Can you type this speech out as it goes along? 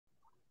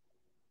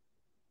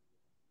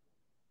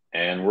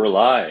And we're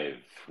live.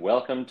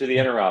 Welcome to the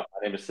Interop. My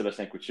name is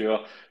Sebastian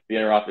Couture. The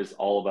Interop is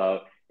all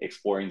about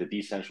exploring the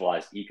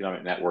decentralized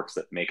economic networks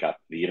that make up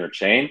the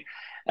interchain.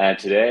 And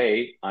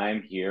today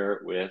I'm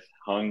here with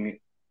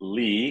Hyung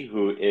Lee,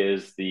 who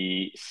is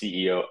the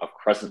CEO of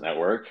Crescent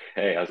Network.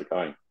 Hey, how's it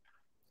going?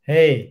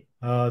 Hey,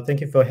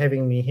 thank you for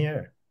having me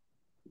here.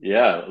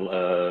 Yeah,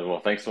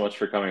 well, thanks so much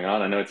for coming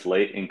on. I know it's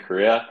late in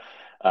Korea,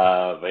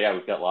 but yeah,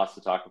 we've got lots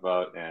to talk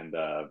about and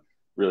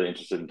really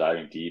interested in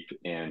diving deep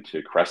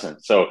into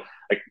Crescent. So,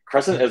 like,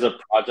 Crescent is a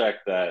project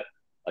that,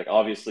 like,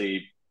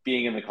 obviously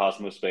being in the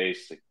Cosmos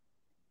space, like,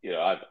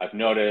 I've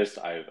noticed,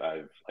 I've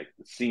like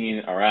seen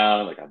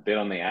around, like, I've been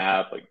on the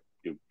app, like,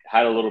 you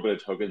had a little bit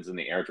of tokens in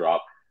the airdrop,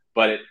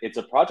 but it's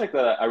a project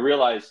that I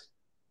realized,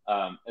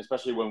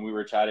 especially when we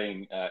were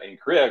chatting in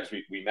Korea, because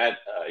we met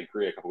in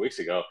Korea a couple weeks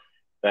ago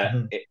that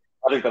Mhm.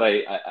 project that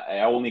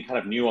I only kind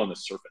of knew on the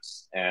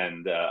surface.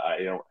 And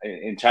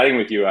in chatting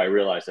with you, I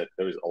realized that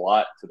there was a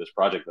lot to this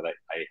project that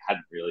I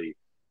hadn't really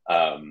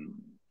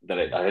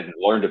I hadn't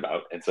learned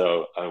about. And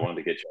so I wanted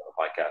to get you on the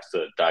podcast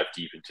to dive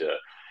deep into,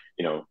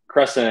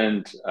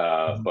 Crescent,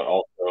 but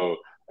also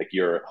like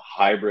your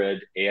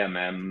hybrid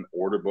AMM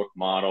order book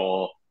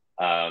model.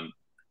 And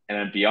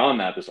then beyond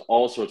that, there's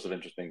all sorts of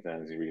interesting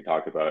things we can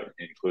talk about,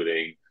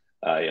 including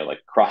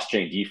like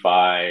cross-chain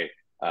DeFi,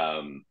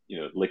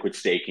 liquid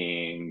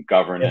staking, Yes.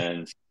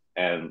 governance,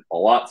 and a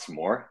lots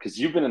more. Because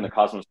you've been in the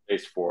Cosmos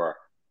space for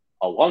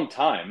a long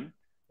time.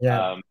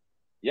 Yeah. Um,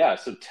 yeah,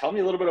 so tell me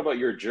a little bit about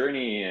your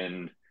journey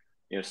and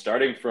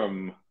starting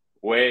from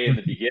way in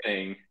the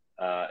beginning,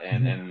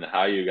 Mhm. and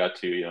how you got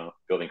to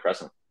building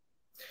Crescent.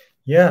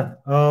 Yeah.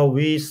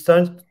 We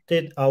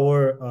started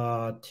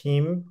our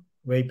team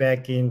way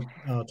back in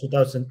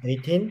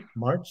 2018,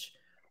 March.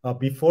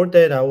 Before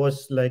that, I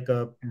was like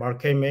a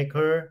market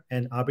maker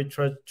and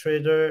arbitrage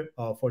trader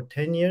for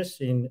 10 years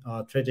in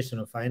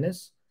traditional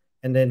finance.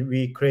 And then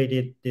we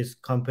created this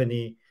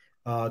company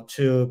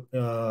to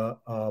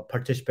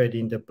participate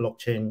in the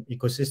blockchain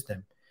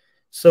ecosystem.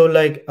 So,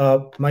 like,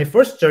 my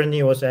first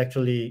journey was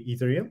actually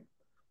Ethereum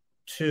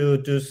to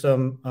do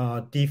some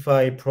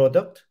DeFi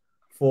product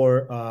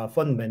for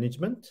fund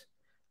management.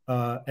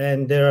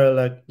 And there are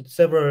like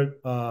several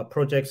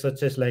projects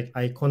such as like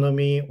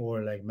Economy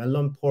or like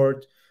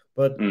Melonport,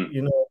 but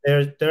Mm,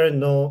 there are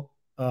no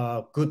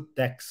good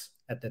DEX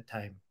at the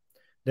time.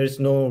 There's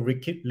no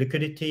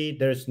liquidity.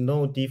 There's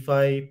no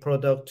DeFi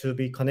product to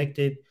be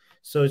connected.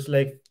 So it's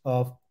like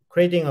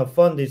creating a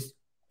fund is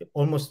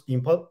almost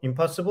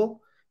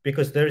impossible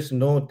because there's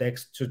no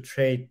DEX to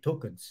trade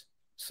tokens.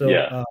 So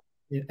yeah,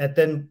 at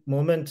that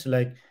moment,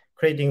 like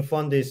creating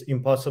fund is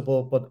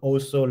impossible, but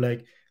also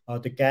like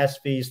the gas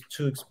fee is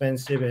too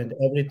expensive and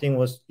everything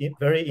was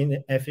very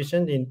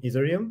inefficient in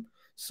Ethereum.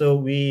 So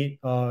we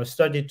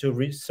started to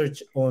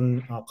research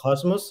on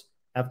Cosmos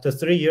after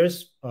 3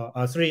 years,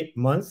 3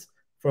 months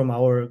from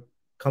our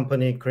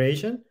company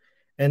creation.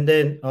 And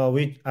then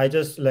I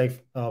just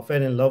like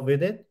fell in love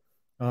with it.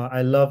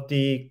 I love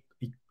the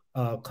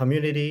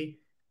community.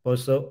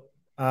 Also,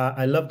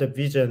 I love the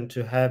vision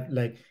to have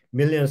like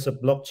millions of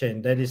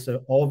blockchain. That is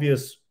the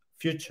obvious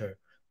future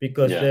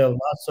because yeah, there are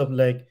lots of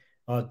like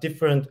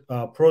different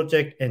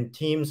project and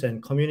teams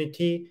and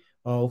community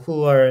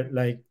who are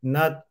like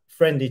not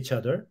friend each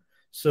other.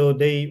 So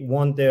they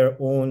want their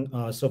own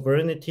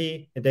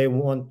sovereignty. They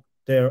want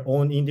their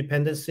own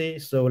independency.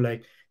 So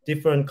like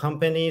different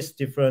companies,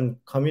 different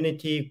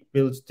community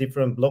builds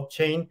different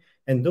blockchain,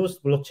 and those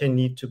blockchain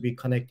need to be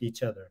connect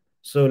each other.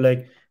 So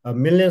like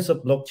millions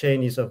of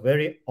blockchain is a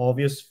very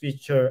obvious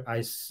feature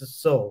I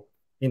saw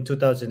in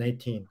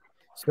 2018.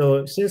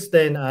 So since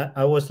then,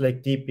 I was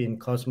like deep in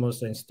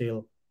Cosmos and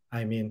still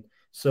I'm in.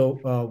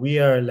 So we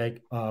are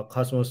like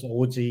Cosmos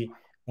OG,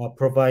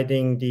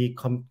 providing the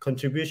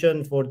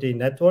contribution for the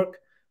network,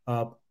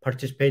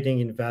 participating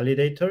in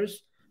validators,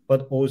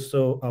 but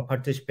also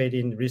participate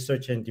in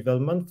research and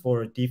development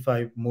for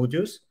DeFi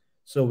modules.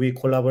 So we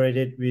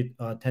collaborated with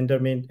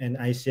Tendermint and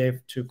ICF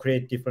to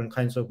create different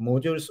kinds of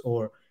modules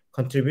or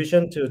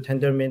contribution to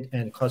Tendermint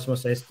and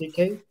Cosmos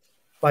SDK.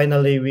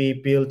 Finally, we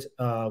built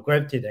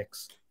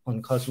GravityDex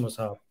on Cosmos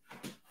Hub.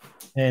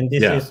 And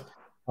this yeah, is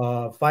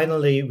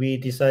finally we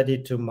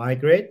decided to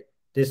migrate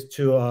this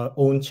to our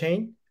own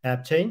chain,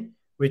 app chain,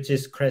 which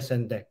is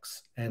Crescent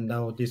Dex. And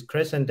now this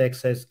Crescent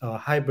Dex has a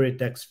hybrid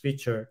Dex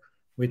feature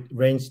with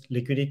ranged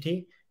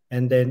liquidity.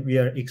 And then we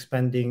are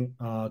expanding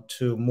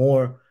to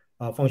more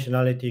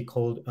functionality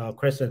called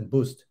Crescent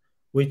Boost,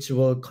 which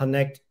will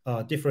connect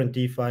different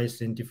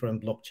DeFi's in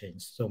different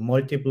blockchains. So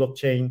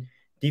multi-blockchain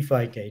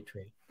DeFi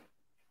gateway.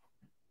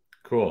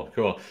 cool,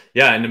 cool.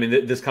 Yeah, and I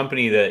mean this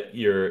company that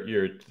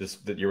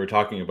you were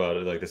talking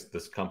about, like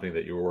this company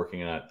that you were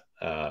working at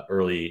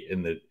early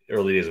in the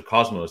early days of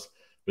Cosmos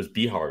was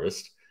Bee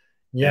Harvest.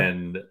 Yep.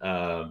 And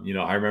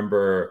I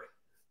remember,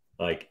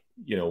 like,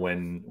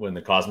 when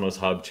the Cosmos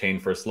Hub chain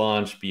first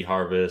launched, Bee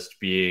Harvest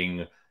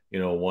being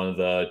one of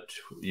the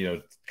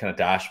kind of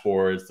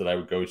dashboards that I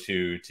would go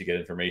to get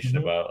information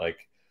Mhm. about, like,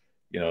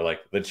 like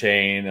the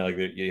chain, like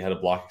you had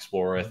a block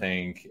explorer, I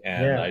think.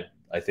 And Yeah.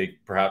 I think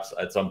perhaps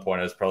at some point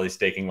I was probably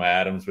staking my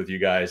atoms with you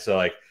guys. So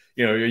like,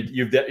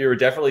 you're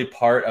definitely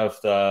part of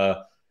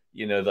the,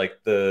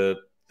 like the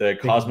Beginning.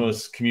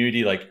 Cosmos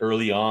community like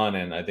early on,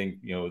 and I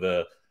think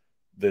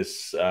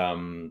this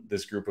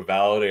group of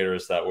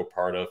validators that were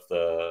part of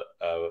the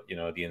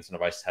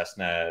incentivized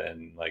testnet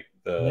and like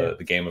Yeah.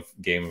 the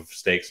game of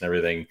stakes and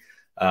everything.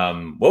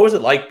 What was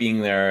it like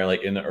being there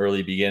like in the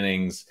early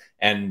beginnings,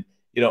 and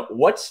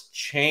what's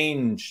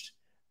changed?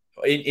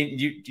 Do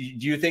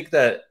you think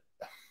that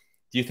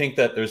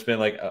there's been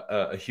like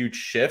a huge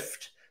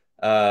shift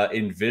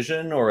in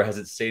vision, or has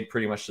it stayed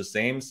pretty much the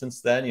same since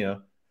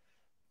then?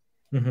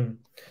 Mhm.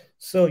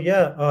 So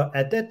yeah,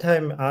 at that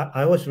time,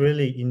 I was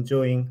really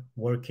enjoying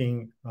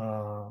working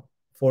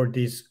for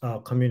this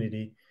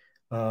community.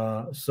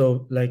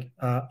 So like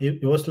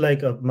it was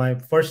like my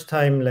first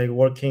time like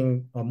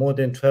working more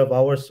than 12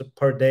 hours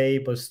per day,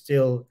 but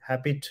still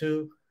happy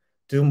to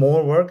do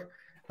more work.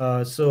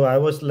 So I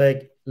was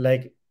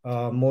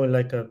more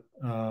like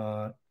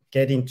a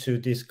get into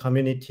this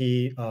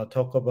community,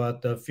 talk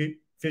about the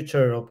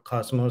future of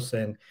Cosmos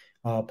and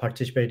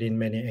participate in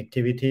many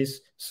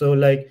activities. So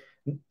like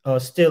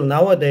still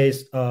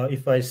nowadays,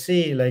 if I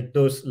see like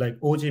those like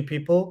OG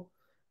people,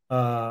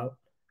 uh,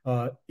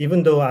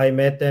 even though I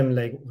met them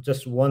like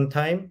just one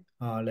time,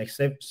 like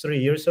say 3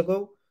 years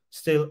ago,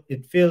 still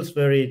it feels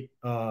very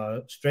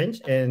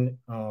strange and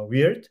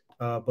weird,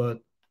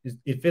 but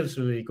it feels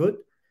really good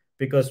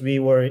because we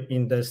were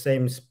in the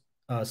same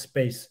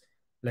space,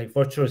 like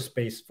virtual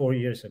space 4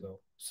 years ago.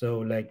 So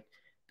like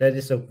that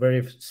is a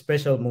very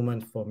special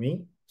moment for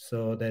me.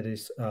 So that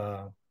is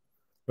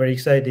very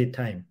excited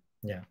time.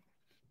 Yeah.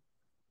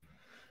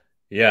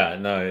 Yeah,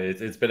 no,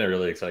 it's been a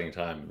really exciting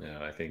time.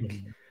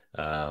 Mhm.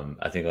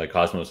 I think like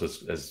Cosmos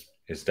is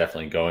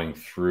definitely going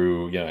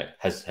through,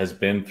 has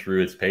been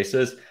through its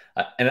paces.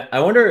 And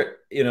I wonder,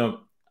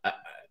 I,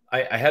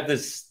 I have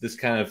this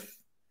kind of,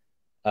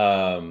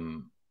 I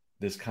don't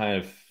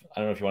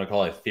know if you want to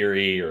call it a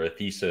theory or a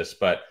thesis,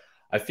 but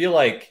I feel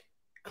like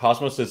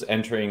Cosmos is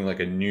entering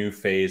like a new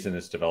phase in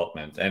its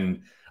development.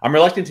 And I'm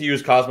reluctant to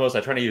use Cosmos. I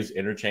try to use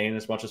Interchain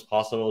as much as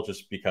possible,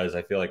 just because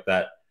I feel like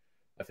Yeah.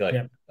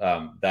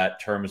 that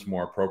term is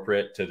more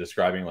appropriate to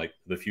describing like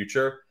the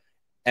future.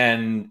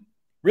 And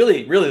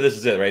really, this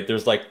is it, right?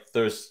 There's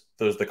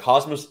the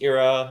Cosmos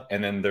era,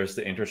 and then there's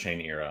the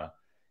Interchain era.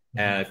 Mhm.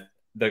 And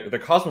the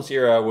Cosmos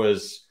era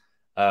was,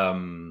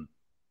 um,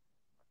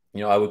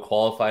 I would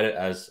qualify it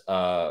as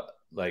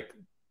like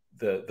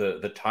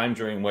the time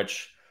during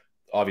which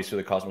obviously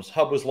the Cosmos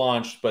Hub was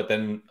launched, but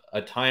then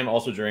a time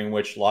also during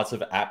which lots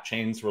of app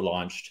chains were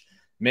launched.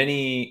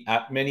 Many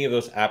of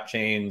those app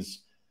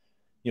chains,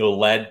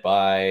 led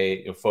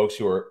by folks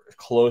who are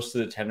close to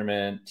the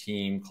Tendermint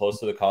team, close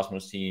to the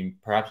Cosmos team,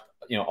 perhaps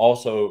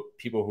also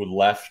people who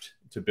left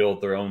to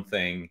build their own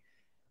thing,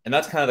 and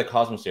that's kind of the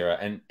Cosmos era.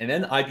 And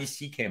then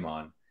IBC came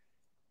on,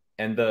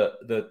 and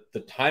the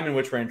time in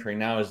which we're entering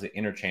now is the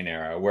Interchain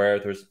era, where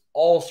there's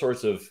all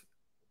sorts of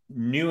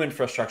new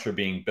infrastructure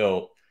being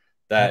built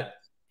Yeah. that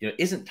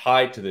isn't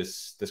tied to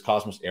this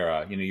Cosmos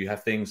era. You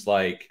have things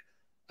like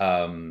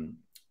Evmos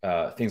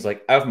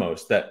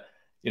that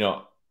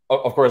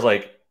of course,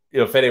 like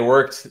Fede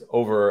worked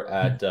over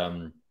at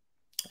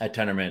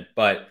Tendermint,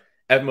 but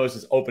Evmos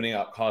is opening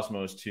up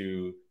Cosmos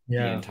to the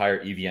Yeah.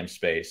 entire EVM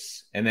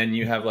space, and then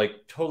you have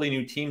like totally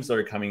new teams that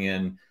are coming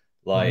in,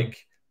 Mhm.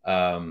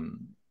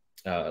 um,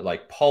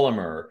 like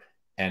Polymer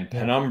and Yeah.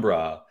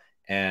 Penumbra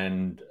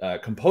and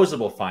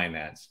composable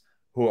finance,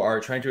 who are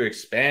trying to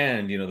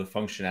expand the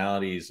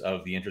functionalities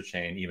of the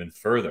interchain even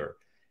further.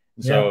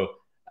 And Yeah. so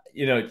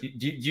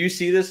do you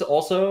see this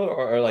also,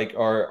 or like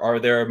are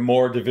there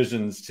more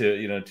divisions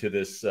to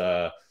this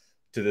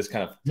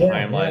kind of Yeah.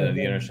 timeline of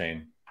the Yeah.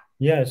 interchain?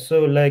 Yeah,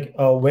 so like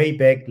way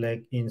back,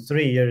 like in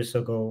 3 years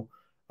ago,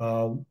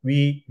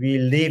 we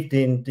lived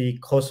in the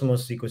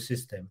Cosmos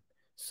ecosystem,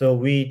 so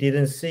we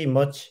didn't see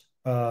much.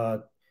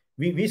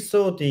 We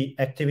saw the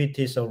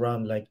activities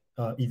around like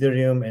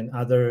Ethereum and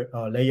other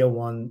layer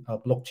one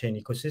blockchain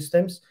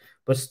ecosystems,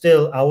 but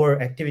still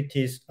our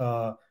activities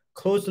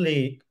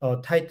closely,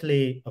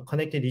 tightly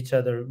connected each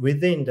other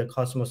within the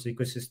Cosmos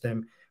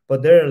ecosystem.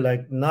 But there are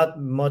like not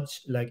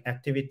much like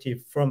activity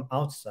from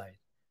outside.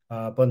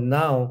 But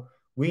now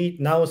we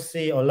now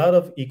see a lot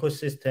of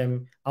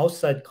ecosystem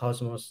outside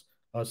Cosmos.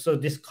 So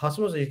this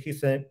Cosmos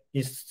ecosystem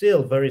is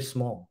still very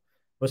small,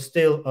 but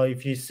still,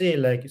 if you see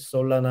like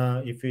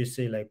Solana, if you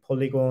see like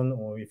Polygon,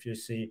 or if you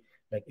see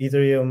like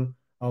Ethereum,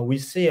 we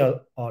see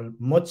a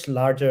much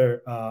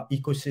larger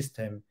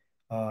ecosystem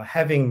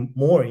having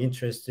more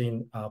interest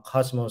in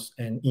Cosmos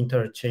and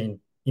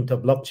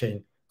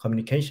inter-blockchain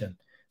communication.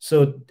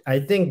 So I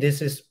think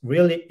this is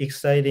really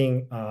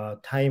exciting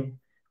time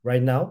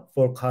right now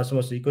for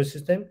Cosmos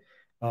ecosystem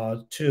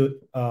to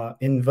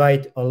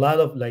invite a lot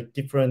of like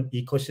different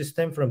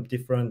ecosystem from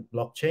different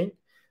blockchain,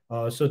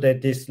 so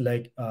that this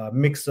like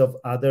mix of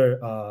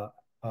other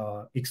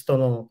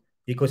external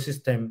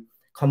ecosystem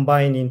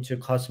combine into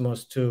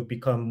Cosmos to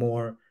become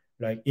more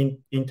like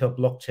inter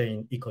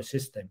blockchain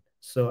ecosystem.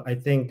 So I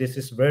think this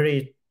is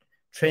very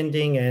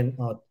trending and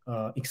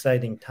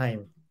exciting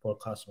time for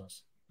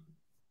Cosmos.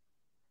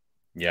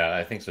 Yeah,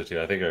 I think so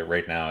too. I think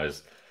right now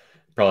is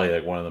probably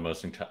like one of the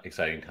most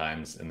exciting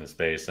times in the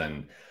space.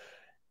 And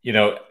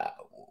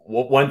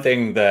one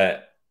thing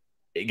that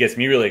it gets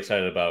me really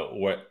excited about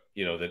what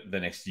the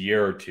next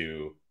year or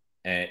two,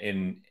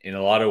 and in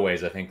a lot of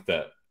ways, I think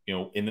that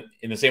in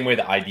the same way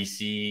that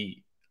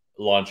IDC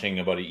launching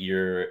about a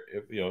year,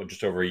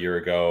 just over a year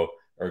ago,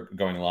 or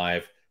going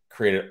live,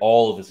 created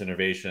all of this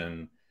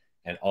innovation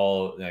and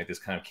all like this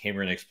kind of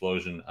Cambrian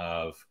explosion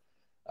of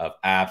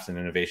apps and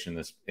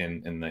innovation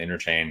in the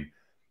interchain.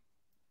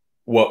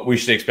 What we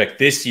should expect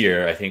this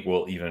year, I think,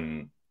 will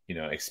even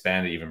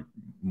expand it even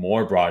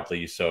more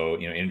broadly. So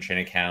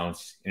interchain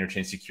accounts,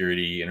 interchain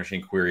security,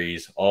 interchain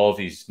queries, all of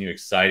these new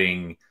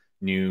exciting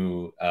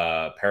new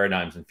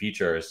paradigms and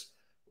features.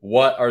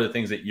 What are the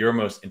things that you're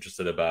most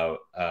interested about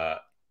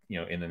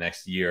in the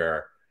next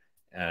year,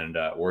 and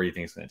where do you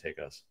think it's going to take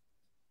us?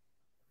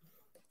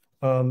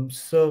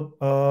 So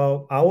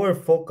our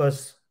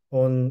focus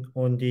on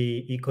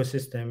the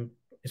ecosystem,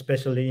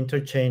 especially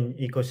interchain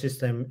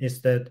ecosystem,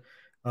 is that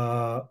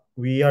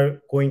we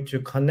are going to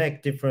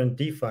connect different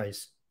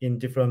DeFi's in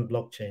different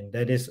blockchain.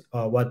 That is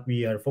what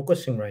we are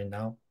focusing right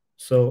now.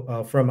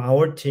 So from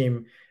our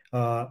team,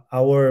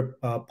 our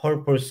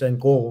purpose and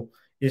goal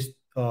is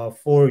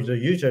for the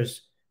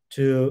users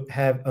to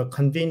have a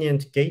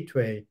convenient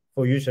gateway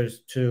for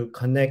users to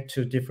connect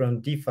to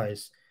different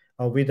DeFi's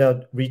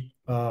without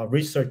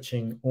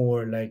researching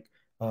or like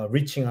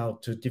reaching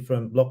out to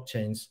different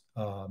blockchains,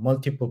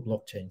 multiple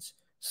blockchains.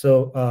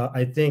 So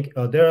I think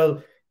there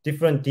are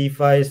different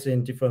DeFi's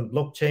in different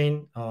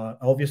blockchain,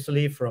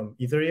 obviously from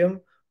Ethereum,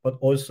 but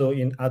also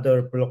in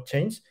other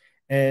blockchains.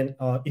 And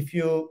if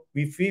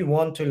we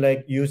want to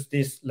like use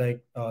this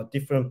like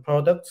different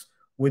products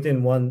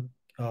within one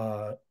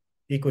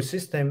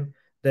ecosystem,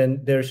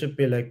 then there should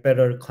be like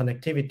better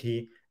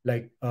connectivity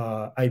like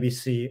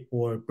IBC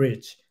or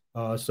bridge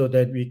so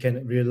that we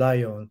can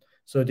rely on.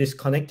 So this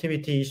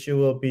connectivity issue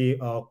will be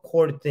a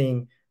core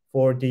thing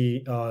for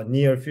the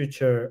near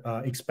future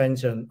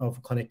expansion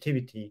of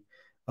connectivity.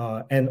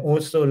 And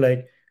also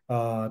like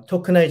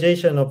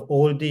tokenization of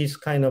all these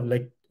kind of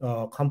like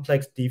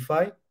complex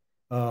DeFi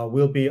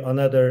will be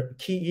another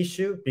key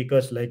issue,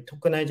 because like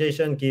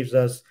tokenization gives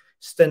us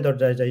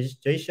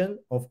standardization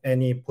of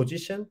any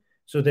position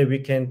so that we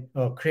can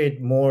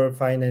create more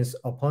finance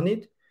upon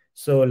it.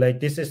 So like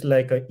this is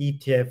like an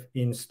ETF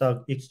in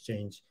stock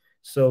exchange.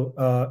 So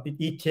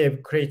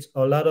ETF creates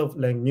a lot of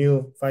like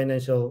new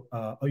financial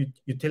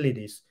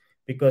utilities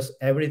because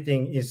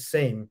everything is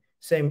same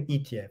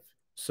ETF.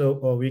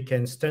 So we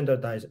can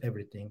standardize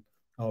everything,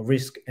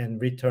 risk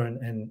and return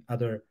and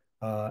other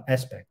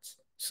aspects.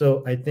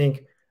 So I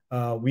think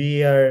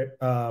we are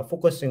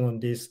focusing on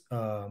this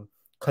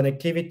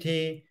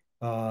connectivity,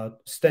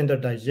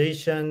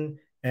 standardization,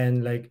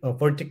 and like a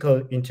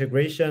vertical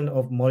integration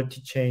of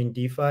multi-chain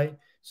DeFi.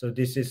 So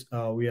this is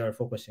we are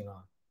focusing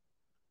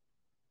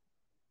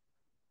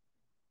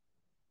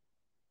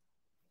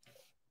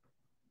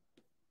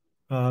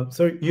on.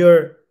 So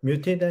you're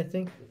muted, I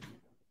think.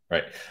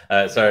 Right.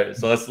 Sorry.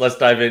 So let's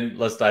dive in.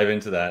 Let's dive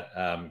into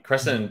that.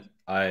 Crescent,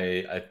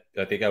 I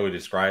think I would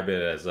describe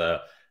it as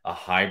a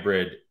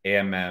hybrid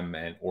AMM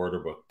and order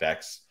book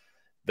DEX.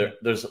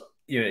 There's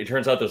it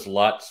turns out there's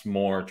lots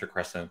more to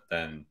Crescent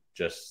than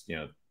just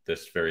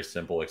this very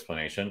simple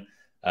explanation.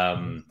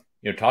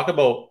 Talk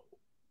about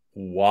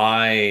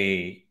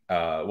why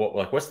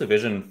what's the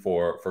vision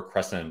for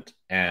Crescent,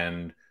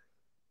 and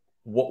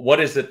what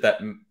is it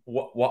that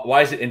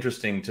why is it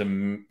interesting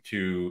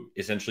to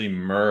essentially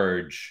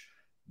merge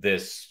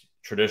this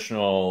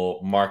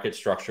traditional market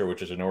structure,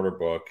 which is an order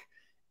book,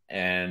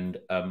 and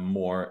a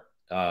more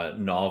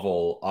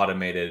novel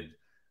automated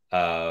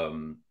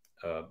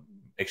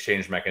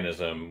exchange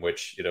mechanism,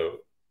 which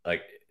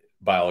like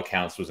by all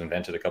accounts was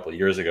invented a couple of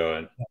years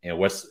ago, and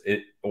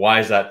why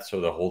is that sort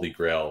of the holy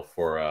grail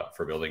for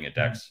building a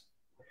DEX?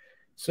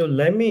 So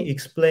let me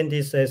explain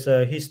this as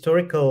a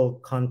historical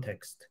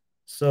context.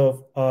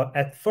 So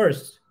at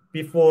first,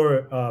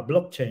 before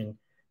blockchain,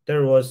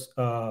 there was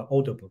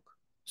order book.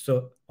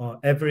 So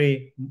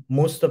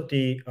most of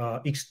the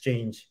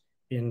exchange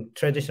in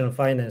traditional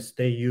finance,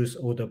 they use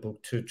order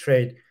book to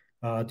trade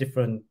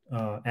different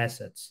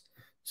assets.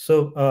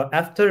 So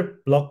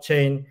after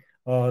blockchain,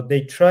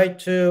 they tried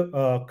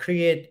to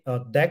create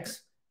a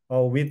DEX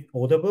with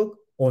order book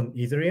on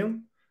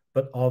Ethereum,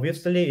 but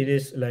obviously it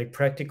is like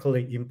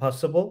practically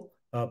impossible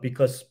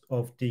because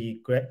of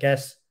the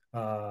gas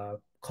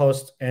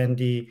cost, and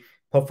the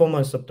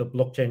performance of the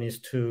blockchain is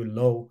too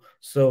low.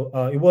 So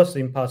it was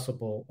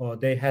impossible.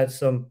 They had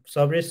some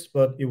service,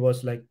 but it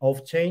was like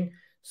off chain.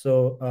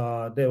 So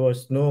there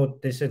was no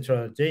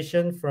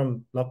decentralization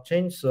from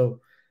blockchain. So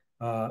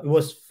it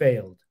was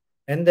failed.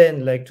 And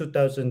then like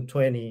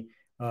 2020,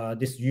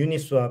 this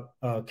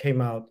Uniswap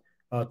came out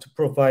to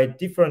provide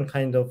different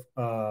kind of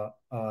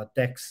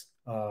DEX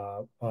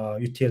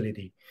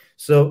utility.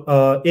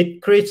 So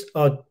it creates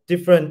a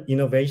different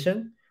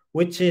innovation,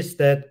 which is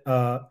that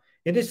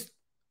it is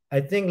I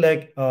think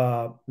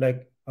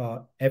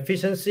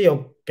efficiency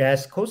of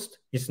gas cost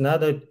is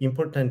not an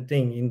important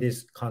thing in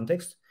this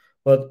context,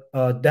 but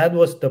that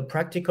was the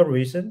practical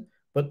reason.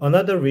 But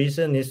another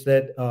reason is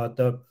that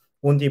the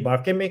on the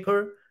market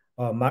maker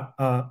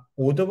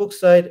order book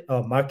side,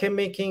 market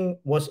making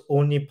was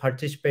only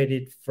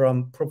participated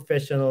from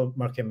professional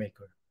market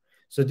maker.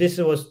 So this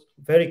was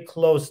very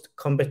close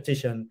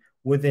competition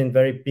within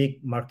very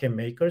big market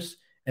makers,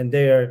 and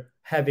they are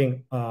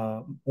having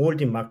all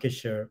the market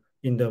share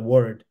in the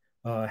world,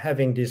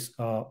 having this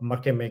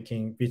market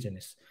making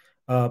business.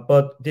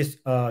 But this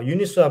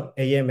Uniswap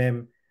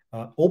AMM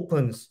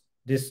opens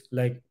this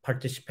like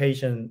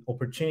participation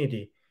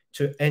opportunity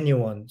to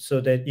anyone,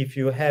 so that if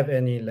you have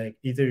any like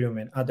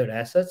Ethereum and other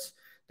assets,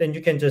 then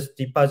you can just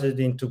deposit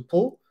into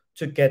pool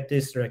to get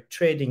this like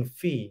trading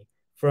fee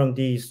from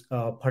these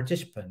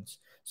participants.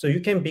 So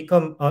you can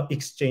become an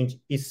exchange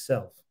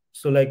itself.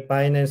 So like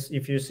Binance,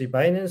 if you see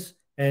Binance,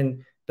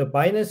 and the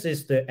Binance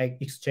is the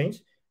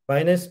exchange,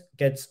 Binance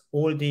gets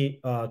all the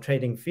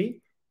trading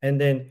fee,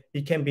 and then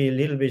it can be a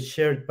little bit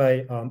shared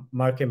by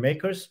market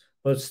makers,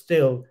 but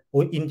still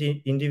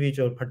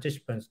individual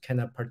participants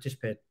cannot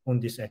participate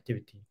on this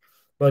activity.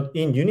 But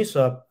in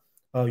Uniswap,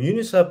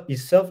 Uniswap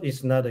itself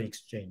is not an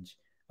exchange.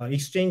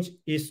 Exchange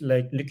is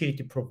like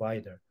liquidity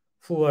provider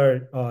who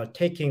are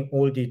taking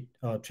all the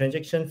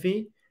transaction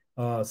fee.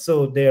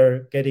 So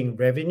they're getting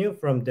revenue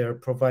from their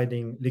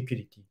providing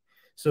liquidity.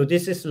 So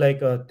this is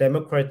like a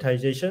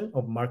democratization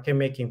of market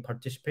making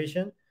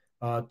participation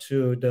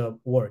to the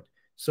world,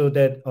 so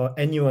that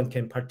anyone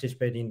can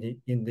participate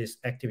in this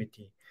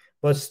activity.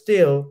 But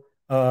still,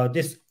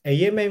 this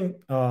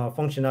AMM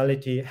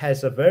functionality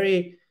has a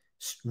very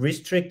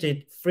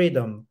restricted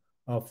freedom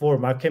for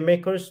market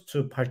makers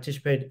to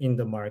participate in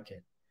the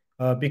market,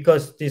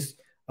 because this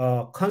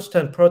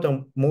constant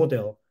product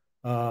model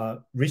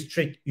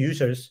restrict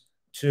users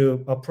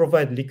to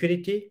provide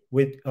liquidity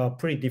with a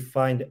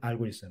predefined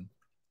algorithm.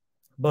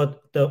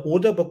 But the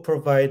order book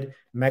provide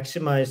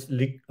maximized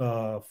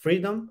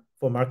freedom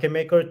for market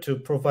maker to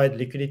provide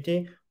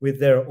liquidity with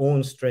their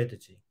own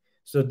strategy.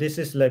 So this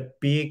is like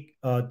big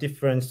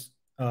difference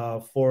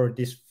for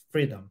this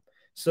freedom.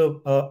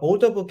 So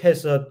order book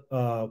has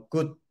a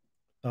good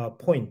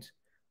point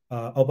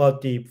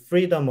about the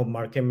freedom of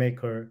market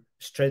maker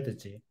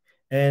strategy,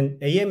 and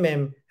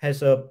AMM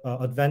has a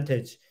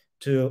advantage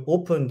to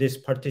open this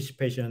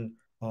participation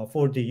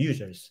for the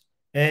users.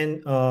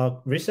 And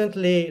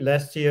recently,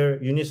 last year,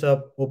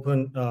 Uniswap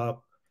opened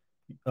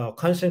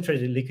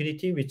concentrated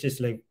liquidity, which is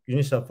like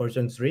Uniswap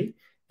version 3.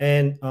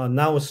 And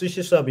now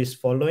SushiSwap is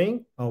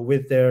following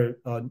with their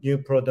new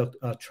product,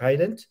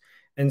 Trident.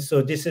 And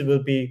so this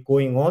will be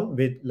going on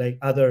with like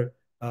other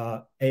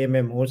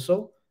AMM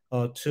also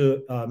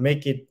to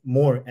make it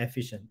more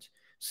efficient.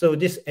 So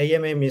this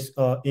AMM is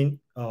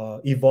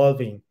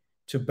evolving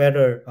to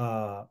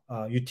better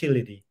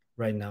utility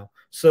right now.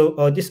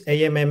 So this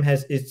AMM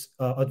has its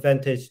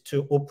advantage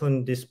to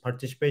open this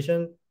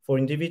participation for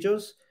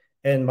individuals,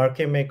 and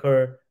market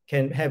maker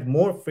can have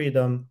more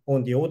freedom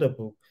on the order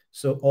book.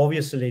 So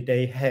obviously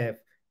they have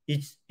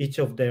each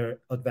of their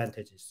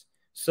advantages.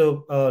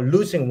 So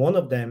losing one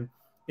of them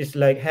is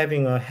like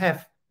having a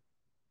half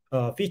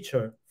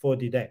feature for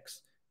the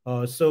DEX.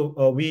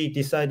 So we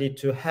decided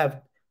to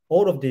have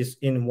all of this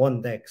in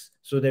one DEX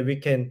so that we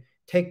can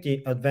take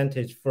the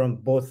advantage from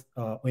both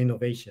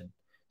innovation.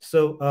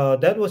 So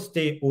that was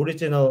the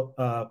original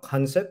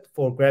concept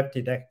for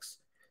Gravity DEX.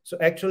 So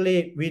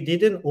actually, we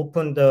didn't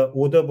open the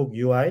order book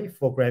UI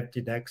for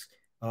Gravity DEX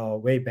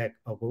way back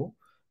ago,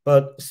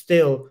 but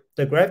still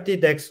the Gravity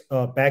DEX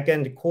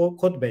backend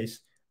code base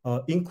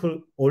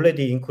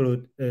already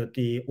include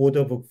the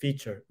order book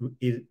feature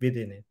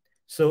within it.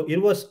 So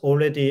it was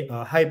already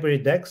a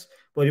hybrid DEX,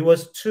 but it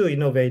was too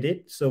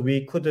innovative, so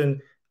we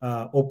couldn't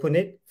open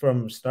it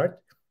from start.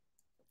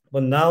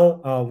 But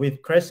now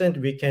with Crescent,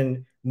 we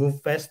can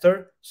move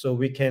faster, so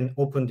we can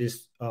open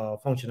this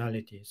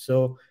functionality.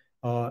 So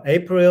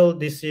April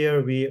this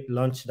year, we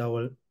launched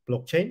our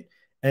blockchain.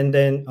 And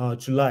then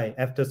July,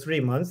 after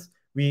 3 months,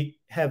 we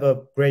have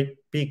a great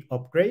big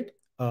upgrade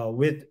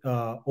with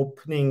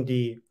opening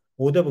the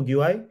order book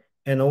UI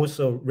and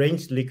also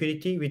range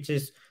liquidity, which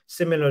is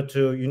similar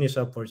to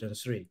Uniswap version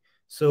 3.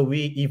 So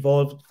we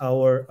evolved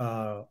our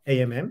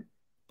AMM,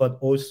 but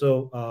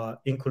also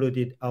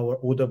included our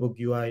order book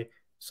UI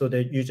so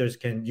that users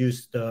can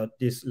use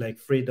this like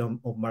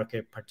freedom of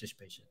market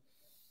participation.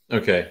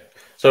 Okay,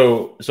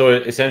 so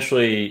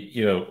essentially,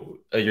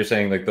 you're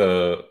saying like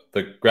the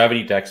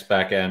Gravity DEX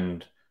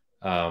backend,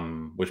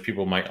 which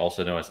people might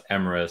also know as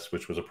Emerus,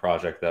 which was a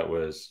project that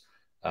was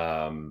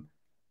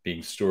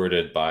being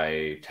stewarded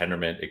by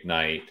Tendermint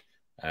Ignite,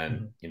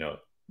 and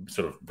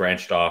sort of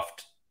branched off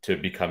to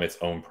become its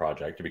own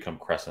project, to become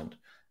Crescent.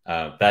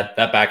 That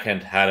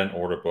backend had an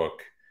order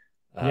book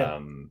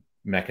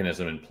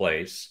mechanism in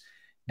place,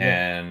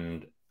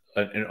 and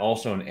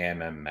also an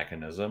AMM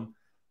mechanism.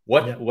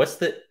 What's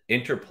the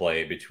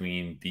interplay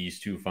between these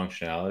two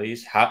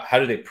functionalities? How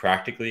do they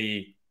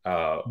practically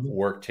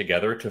work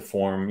together to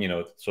form,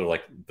 sort of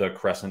like the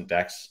Crescent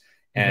DEX?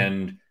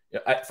 And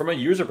from a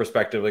user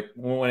perspective, like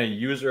when a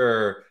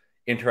user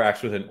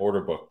interacts with an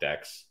order book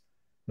DEX,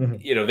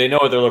 they know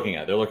what they're looking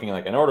at. They're looking at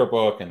like an order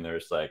book, and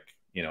there's like,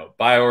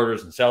 buy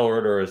orders and sell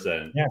orders,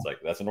 and it's like,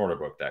 that's an order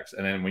book DEX.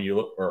 And then when you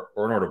look, or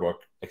an order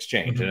book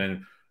exchange, and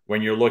then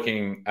when you're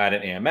looking at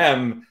an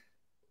AMM,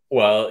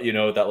 well,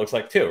 that looks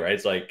like too, right?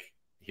 It's like,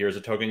 here's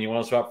a token you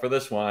want to swap for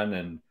this one.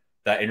 And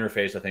that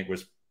interface, I think,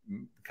 was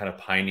kind of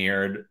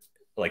pioneered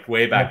like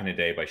way back in the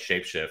day by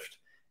Shapeshift,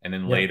 and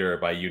then later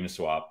by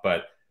Uniswap.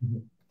 But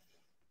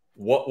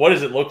what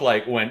does it look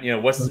like when,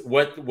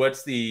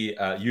 what's the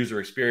user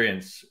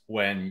experience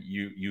when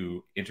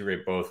you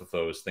integrate both of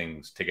those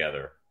things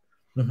together?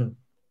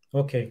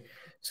 Okay,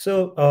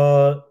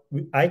 so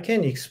I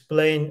can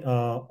explain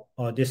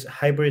this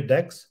hybrid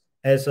DEX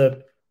as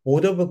a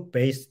order book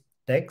based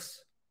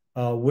DEX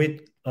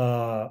with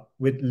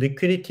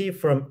liquidity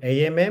from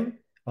AMM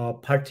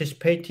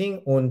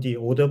participating on the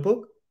order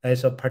book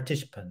as a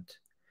participant.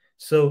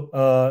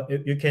 So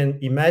you can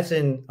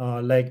imagine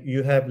like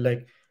you have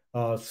like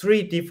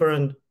 3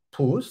 different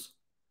pools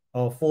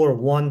for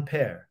one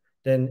pair.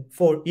 Then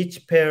for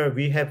each pair,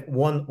 we have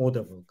one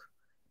order book.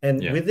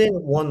 And within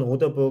one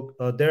order book,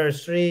 there are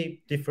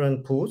 3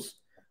 different pools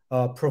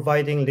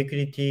providing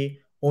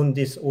liquidity on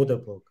this order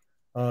book.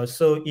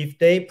 So if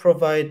they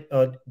provide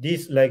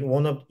this, like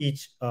one of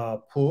each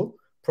pool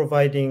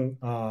providing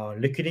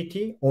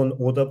liquidity on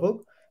order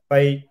book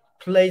by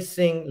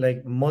placing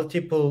like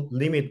multiple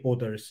limit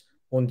orders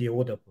on the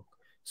order book.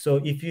 So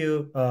if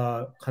you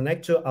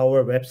connect to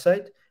our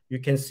website, you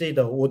can see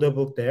the order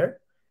book there.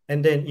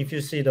 And then if you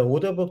see the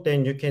order book,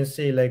 then you can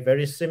see like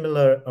very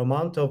similar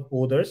amount of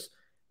orders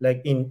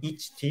like in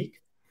each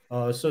tick,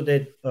 so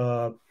that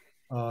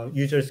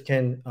users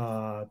can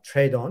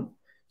trade on.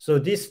 So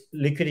this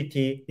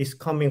liquidity is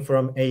coming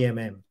from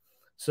AMM.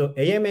 So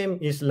AMM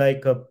is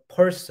like a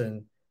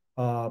person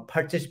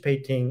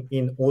participating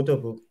in order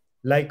book,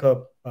 like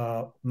a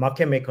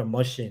market maker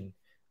machine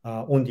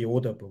on the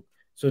order book,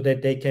 so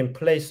that they can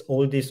place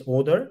all this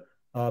order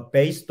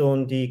based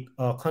on the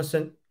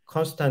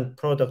constant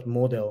product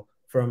model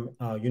from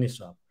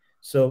Uniswap.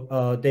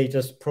 So they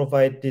just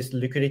provide this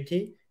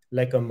liquidity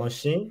like a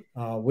machine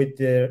with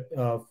their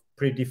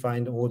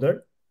predefined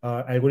order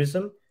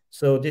algorithm.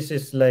 So this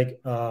is like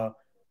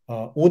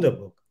order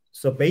book.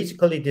 So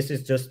basically, this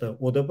is just an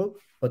order book,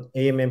 but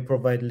AMM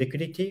provide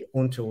liquidity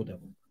onto order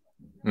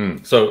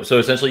book. So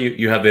essentially,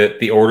 you have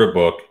the order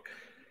book,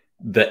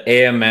 the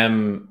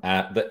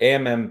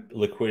AMM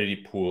liquidity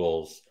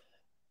pools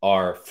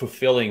are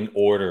fulfilling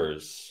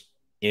orders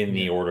in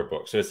the order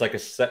book. So it's like a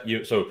set.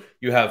 So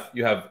you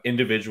have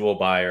individual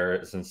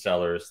buyers and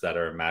sellers that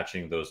are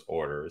matching those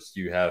orders.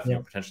 You have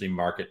potentially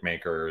market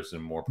makers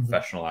and more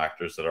professional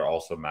actors that are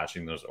also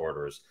matching those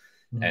orders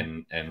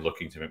and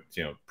looking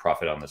to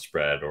profit on the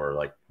spread or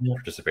like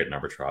participate in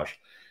arbitrage.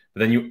 But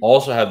then you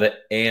also have the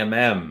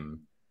AMM.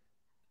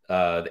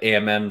 The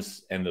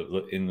AMMs and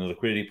in the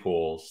liquidity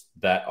pools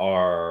that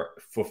are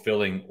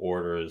fulfilling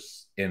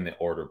orders in the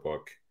order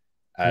book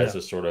as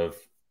a sort of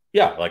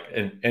like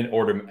an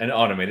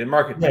automated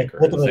market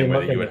maker, in the same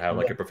way that you would have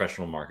like a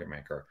professional market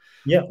maker.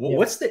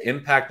 What's the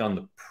impact on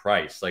the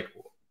price, like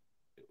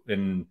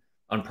on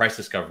price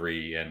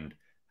discovery, and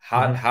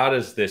how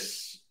does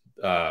this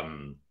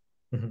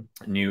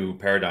new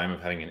paradigm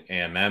of having an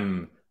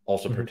AMM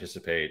also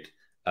participate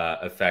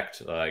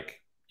affect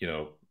like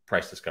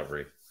price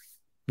discovery?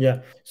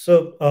 Yeah,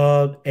 so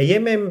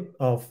AMM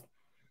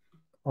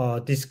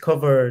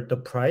discover the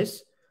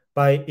price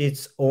by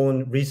its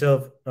own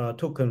reserve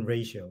token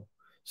ratio.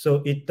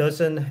 So it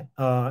doesn't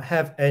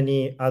have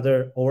any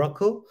other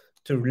oracle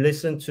to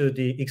listen to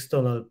the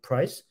external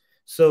price.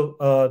 So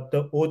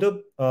the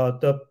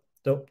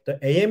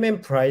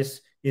AMM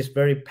price is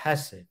very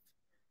passive.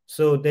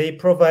 So they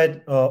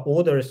provide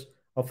orders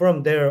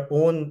from their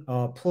own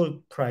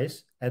pool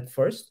price at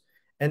first,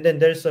 and then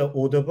there's an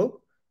order book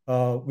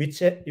which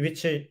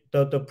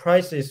the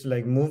price is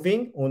like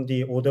moving on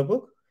the order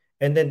book,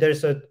 and then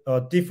there's a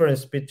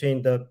difference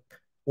between the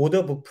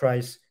order book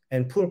price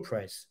and pool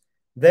price.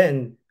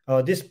 Then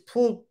this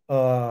pool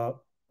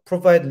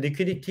provide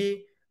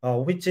liquidity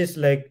which is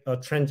like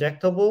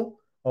transactable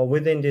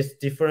within this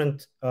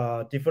difference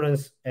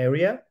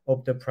area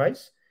of the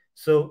price.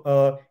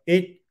 So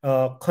it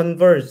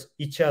converts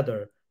each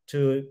other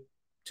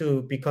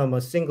to become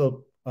a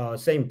single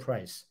same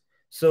price.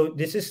 So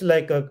this is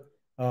like a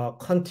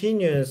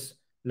continuous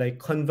like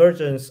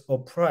convergence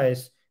of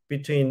price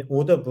between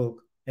order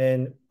book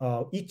and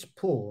each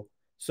pool,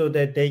 so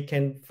that they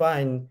can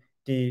find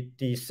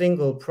the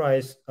single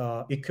price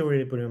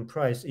equilibrium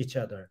price each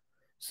other.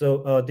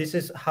 So this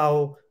is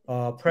how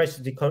price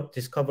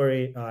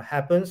discovery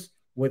happens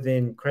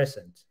within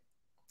Crescent.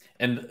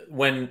 And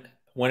when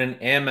an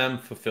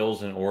AMM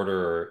fulfills an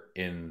order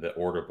in the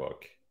order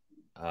book,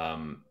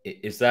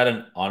 is that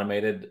an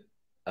automated?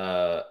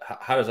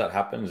 How does that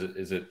happen?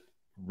 Is it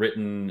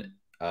written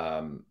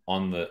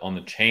on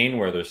the chain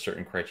where there's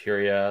certain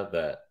criteria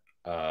that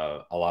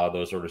allow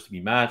those orders to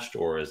be matched,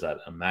 or is that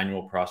a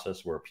manual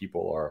process where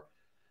people are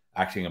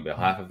acting on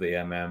behalf of the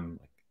AMM?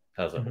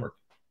 How does that work?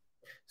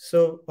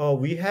 So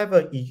we have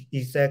a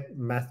exact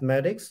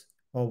mathematics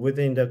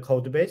within the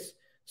code base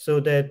so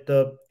that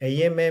the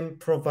AMM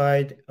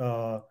provide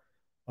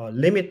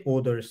limit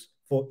orders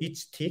for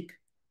each tick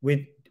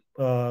with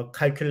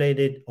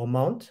calculated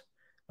amount.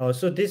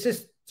 So this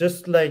is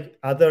just like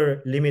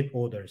other limit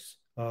orders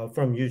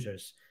from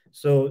users.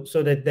 So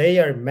that they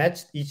are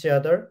matched each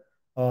other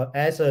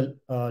as a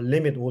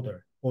limit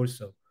order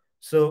also.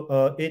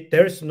 So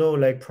there's no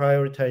like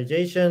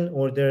prioritization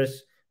or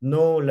there's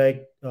no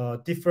like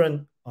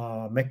different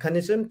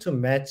mechanism to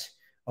match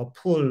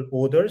pool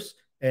orders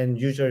and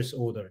users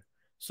order.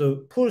 So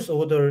pools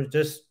order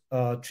just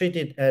treat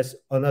it as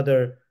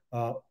another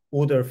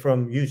order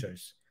from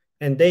users,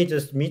 and they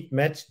just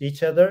match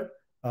each other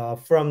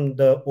from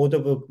the order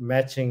book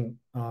matching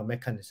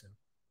mechanism.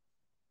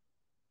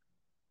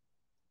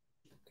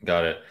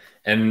 Got it.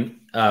 And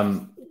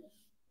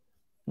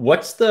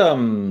what's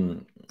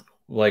the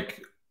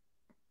like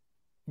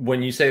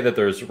when you say that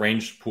there's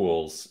ranged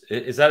pools,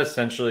 is that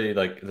essentially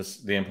like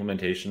the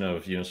implementation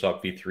of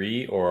Uniswap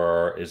v3,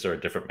 or is there a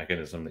different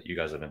mechanism that you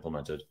guys have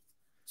implemented?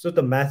 So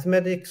the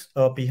mathematics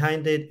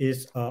behind it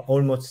is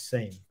almost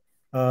same,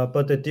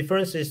 but the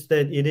difference is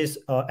that it is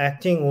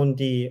acting on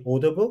the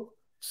order book,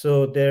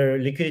 so their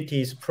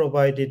liquidity is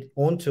provided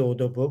onto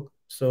order book.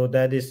 So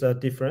that is a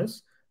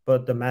difference,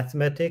 but the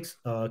mathematics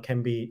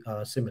can be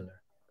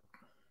similar.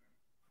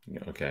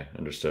 Okay,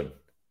 understood.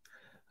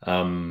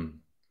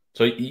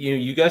 So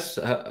you guys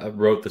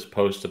wrote this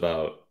post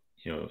about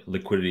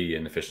liquidity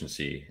and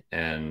efficiency,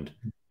 and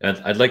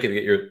I'd like to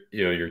get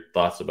your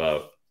thoughts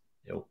about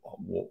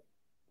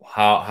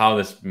how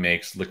this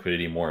makes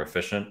liquidity more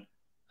efficient,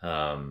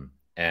 and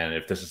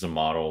if this is a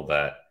model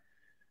that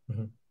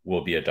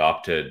will be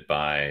adopted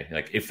by,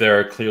 like, if there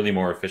are clearly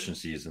more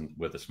efficiencies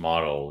with this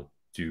model,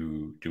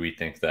 do we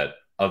think that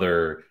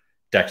other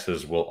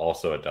dexes will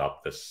also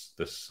adopt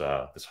this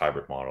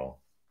hybrid model?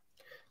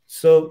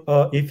 So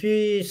if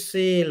you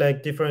see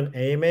like different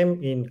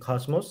AMM in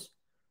Cosmos,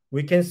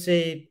 we can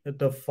see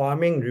the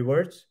farming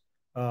rewards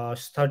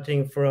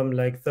starting from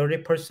like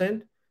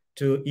 30%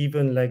 to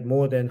even like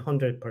more than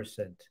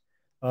 100%.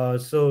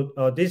 So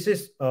this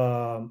is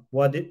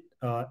what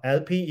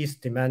LP is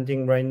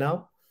demanding right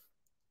now.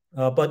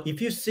 But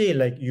if you see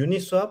like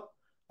Uniswap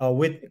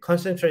with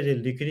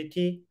concentrated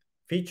liquidity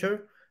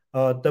feature,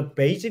 the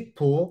basic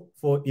pool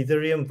for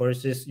Ethereum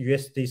versus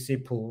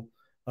USDC pool,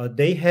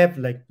 they have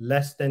like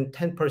less than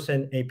 10%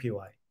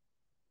 APY.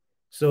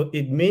 So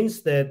it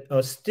means that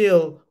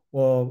still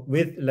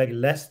with like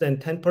less than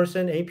 10%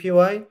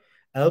 APY,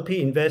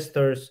 LP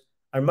investors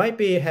might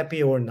be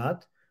happy or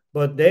not,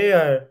 but they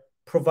are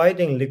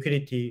providing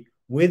liquidity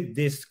with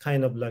this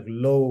kind of like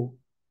low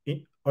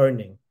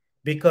earning,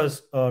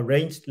 because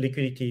ranged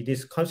liquidity,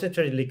 this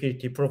concentrated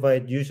liquidity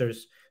provide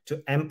users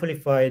to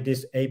amplify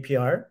this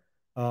APR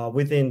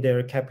within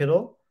their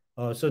capital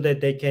so that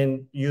they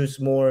can use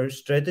more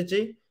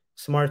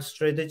smart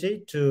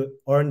strategy to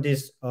earn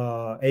this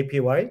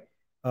APY,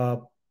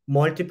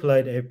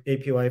 multiplied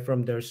APY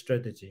from their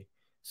strategy.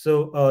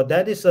 So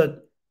that is a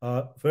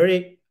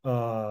very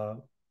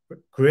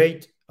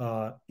great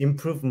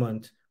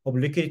improvement of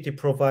liquidity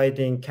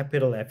providing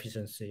capital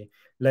efficiency.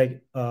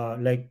 Like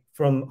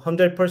from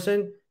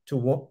 100% to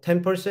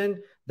 10%,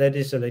 that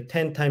is like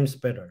 10 times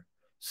better.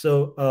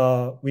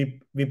 So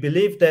we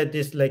believe that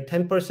this like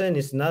 10%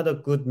 is not a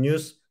good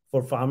news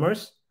for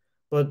farmers,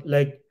 but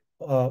like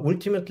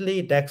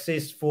ultimately DEX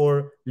is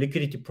for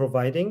liquidity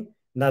providing,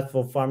 not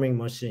for farming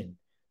machine.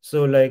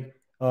 So like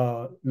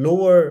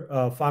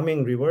lower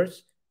farming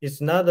rewards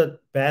is not a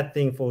bad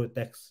thing for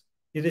DEX.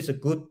 It is a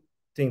good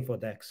thing for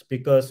DEX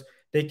because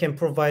they can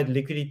provide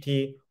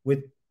liquidity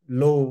with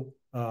low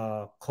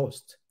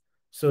cost.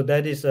 So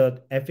that is an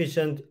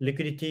efficient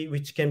liquidity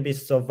which can be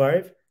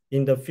survived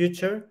in the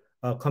future,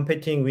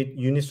 competing with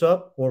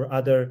Uniswap or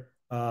other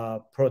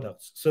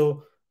products.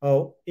 So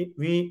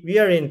we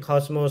are in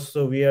Cosmos,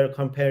 so we are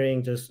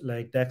comparing just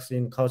like DEX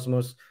in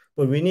Cosmos,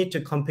 but we need to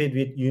compete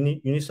with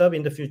Uniswap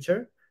in the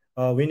future.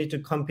 We need to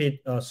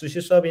compete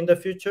SushiSwap in the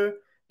future.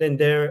 Then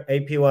their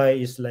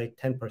APY is like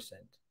 10%,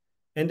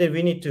 and then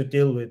we need to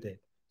deal with it.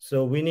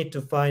 So we need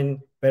to find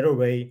better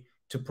way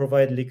to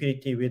provide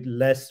liquidity with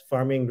less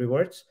farming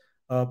rewards,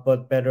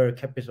 but better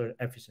capital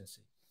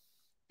efficiency.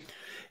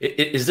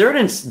 Is there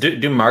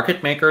do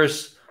market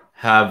makers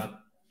have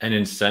an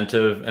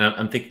incentive? And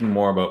I'm thinking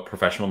more about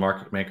professional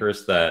market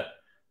makers that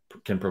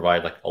can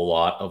provide like a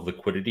lot of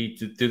liquidity.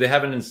 Do they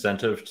have an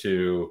incentive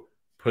to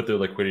put their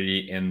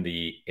liquidity in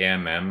the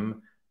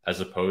AMM as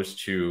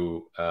opposed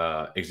to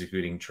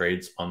executing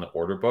trades on the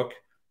order book?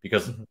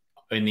 Because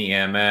in the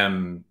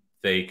AMM,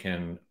 they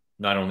can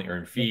not only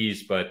earn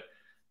fees, but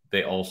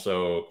they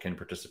also can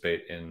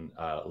participate in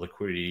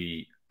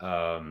liquidity.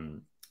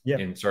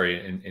 In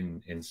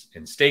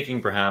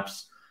staking,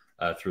 perhaps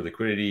through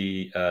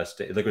liquidity,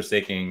 liquid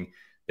staking.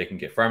 They can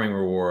get farming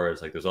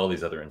rewards. Like there's all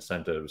these other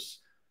incentives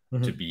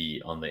to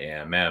be on the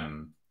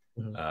AMM.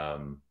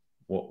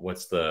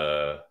 What's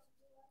the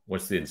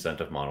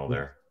incentive model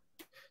there?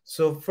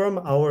 So from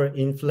our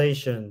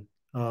inflation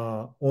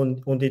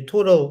on the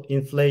total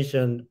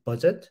inflation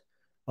budget,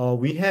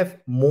 we have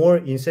more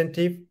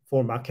incentive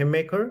for market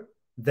maker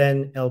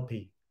than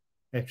LP,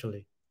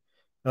 actually.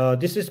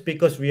 This is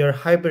because we are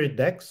hybrid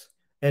DEX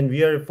and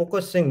we are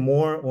focusing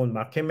more on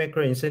market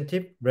maker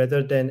incentive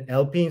rather than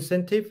LP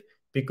incentive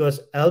because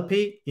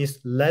LP is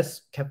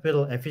less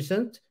capital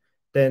efficient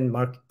than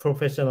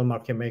professional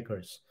market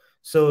makers.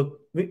 So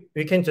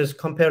we can just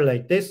compare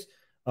like this.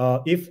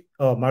 If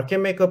a market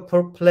maker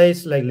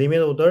place like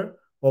limit order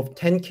of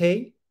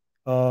 10K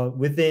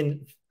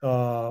within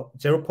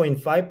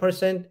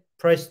 0.5%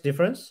 price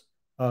difference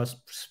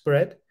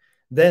spread,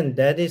 then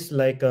that is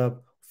like a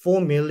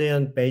 4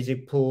 million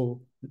basic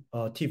pool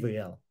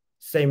TVL,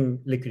 same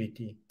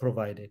liquidity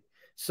provided.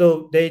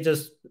 So they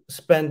just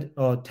spend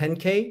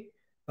 10K,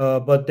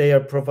 but they are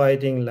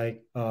providing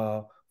like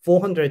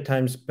 400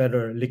 times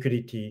better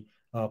liquidity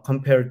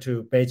compared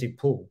to basic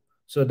pool.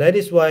 So that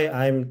is why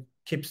I'm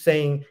keep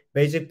saying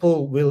basic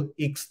pool will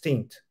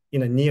extinct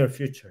in the near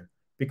future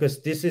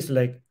because this is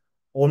like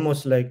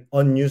almost like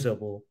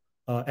unusable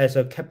as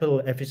a capital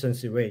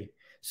efficiency way.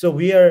 So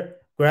we are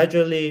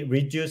gradually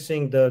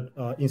reducing the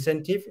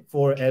incentive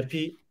for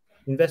LP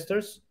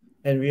investors,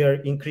 and we are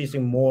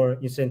increasing more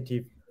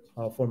incentive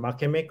for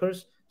market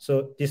makers.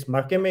 So this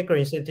market maker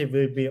incentive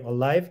will be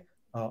alive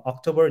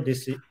October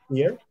this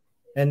year,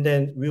 and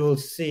then we will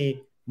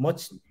see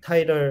much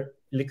tighter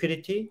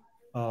liquidity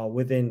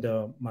within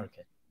the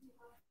market.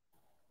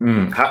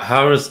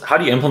 How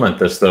do you implement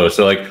this though?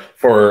 So like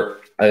for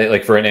an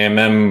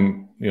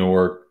AMM,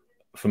 we're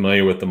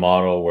familiar with the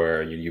model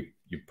where you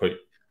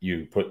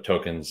put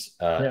tokens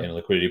in a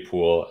liquidity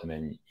pool, and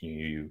then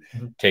you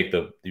take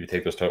the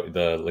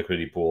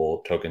liquidity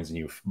pool tokens and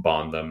you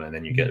bond them, and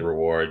then you get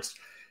rewards.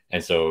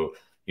 And so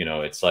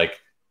it's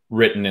like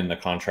written in the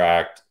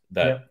contract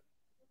that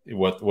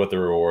what the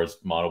rewards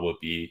model would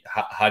be.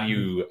 How do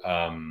you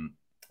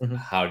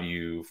how do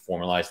you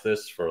formalize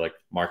this for like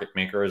market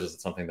makers? Is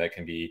it something that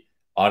can be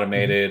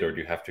automated, or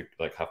do you have to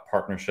like have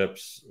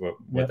partnerships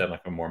with them,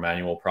 like a more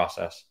manual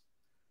process?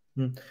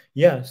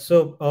 Yeah,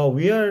 so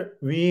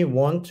we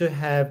want to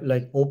have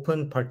like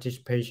open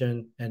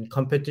participation and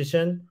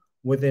competition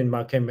within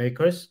market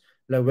makers,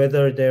 like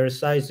whether their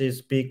size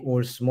is big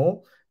or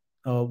small.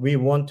 We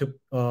want to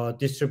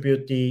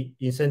distribute the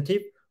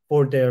incentive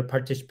for their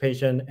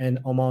participation and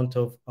amount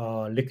of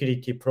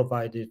liquidity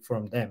provided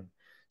from them.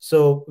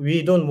 So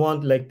we don't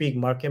want like big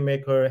market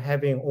maker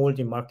having all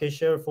the market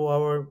share for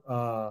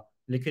our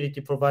liquidity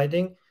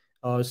providing.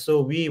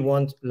 So we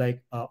want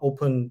like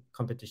open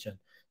competition.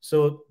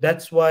 So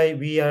that's why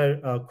we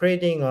are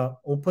creating an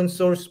open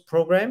source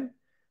program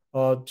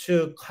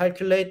to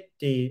calculate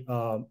the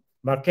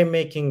market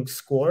making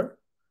score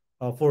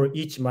for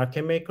each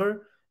market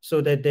maker,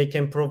 so that they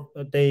can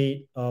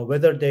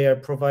whether they are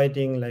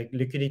providing like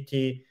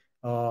liquidity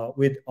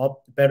with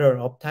better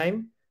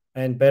uptime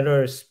and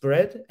better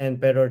spread and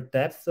better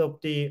depth of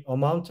the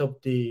amount of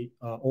the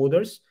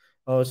orders,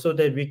 so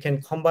that we can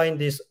combine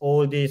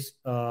all these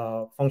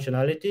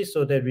functionalities,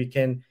 so that we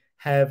can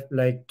have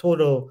like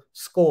total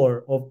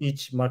score of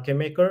each market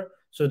maker,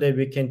 so that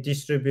we can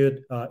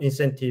distribute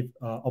incentive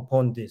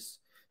upon this.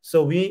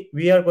 So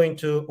we are going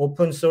to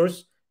open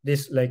source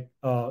this like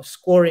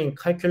scoring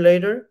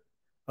calculator,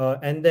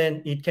 and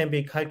then it can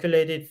be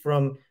calculated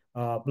from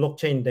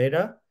blockchain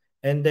data,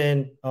 and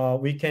then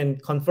we can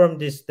confirm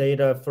this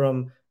data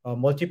from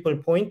multiple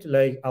points,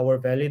 like our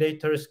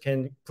validators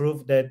can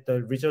prove that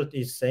the result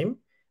is same,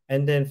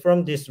 and then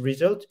from this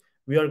result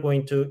we are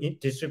going to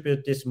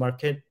distribute this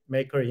market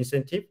maker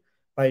incentive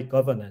by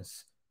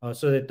governance,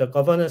 so that the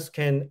governance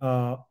can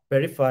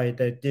verify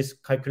that this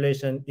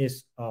calculation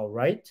is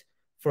right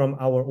from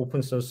our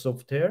open source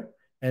software,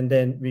 and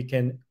then we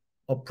can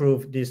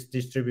approve this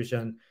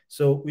distribution.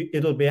 So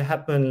it'll be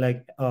happen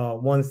like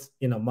once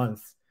in a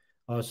month,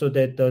 so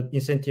that the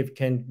incentive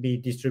can be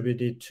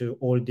distributed to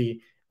all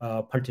the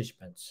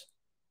participants.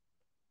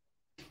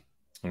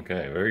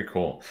 Okay, very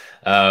cool.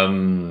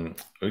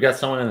 We got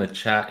someone in the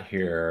chat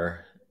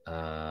here.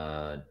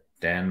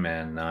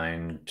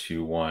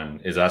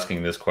 Danman921 is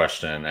asking this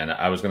question, and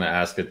I was going to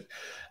ask it.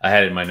 I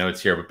had it in my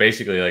notes here, but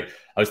basically, like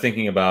I was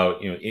thinking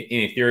about, in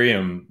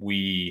Ethereum,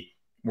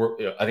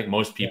 I think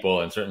most people,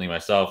 and certainly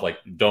myself, like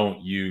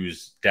don't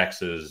use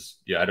DEXs.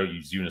 Yeah, I don't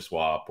use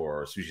Uniswap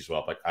or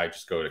SushiSwap. Like I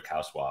just go to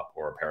CowSwap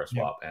or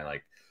Paraswap,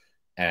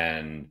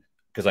 and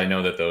because I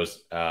know that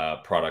those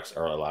products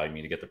are allowing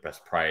me to get the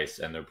best price,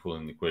 and they're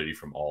pooling liquidity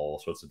from all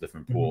sorts of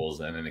different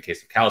pools. And in the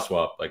case of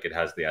CowSwap, like it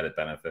has the added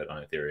benefit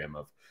on Ethereum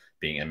of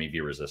being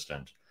MEV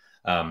resistant.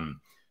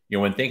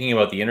 When thinking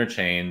about the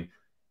interchain,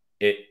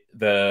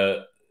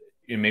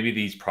 maybe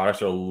these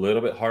products are a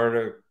little bit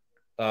harder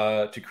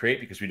to create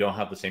because we don't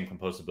have the same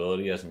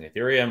composability as in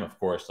Ethereum. Of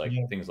course, like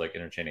things like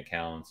interchain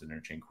accounts and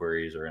interchain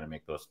queries are going to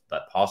make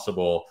that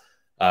possible.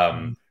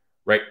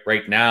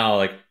 Right now,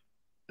 like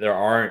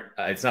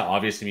it's not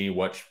obvious to me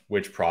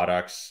which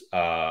products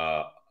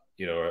are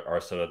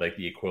sort of like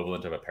the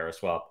equivalent of a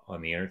Paraswap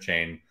on the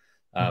interchain.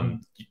 Do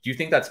you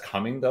think that's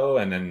coming though?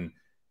 And then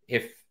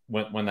if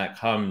when that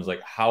comes,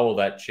 like how will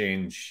that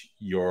change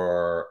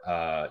your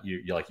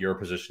like your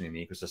position in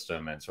the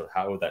ecosystem, and sort of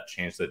how would that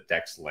change the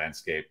DEX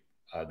landscape,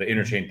 the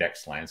interchain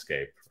DEX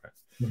landscape? Right?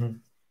 Mm-hmm.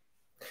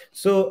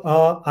 So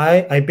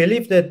I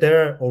believe that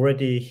they're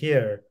already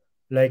here.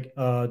 Like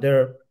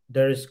there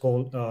is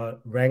called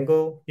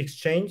Rango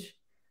Exchange,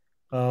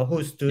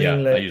 who's doing I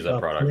like use that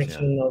product.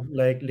 connection of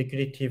like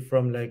liquidity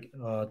from like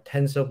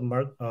tens of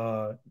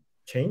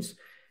chains,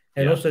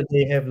 and Yeah. also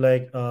they have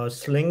like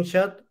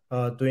Slingshot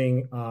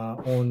doing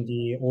on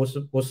the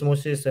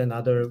Osmosis and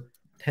other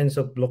tens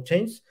of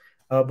blockchains.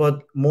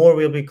 But more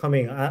will be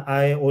coming.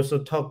 I also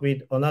talked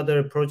with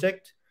another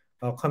project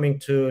coming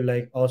to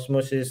like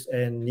Osmosis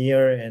and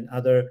Near and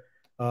other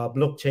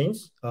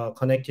blockchains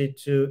connected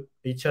to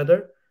each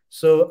other.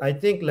 So I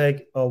think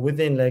like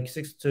within like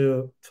 6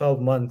 to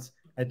 12 months,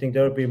 I think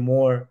there will be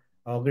more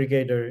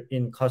aggregator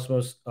in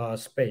Cosmos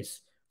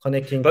space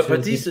connecting But to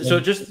these, so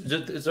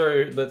different. just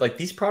sorry, but like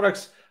these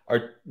products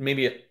are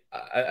maybe,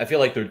 I feel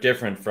like they're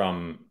different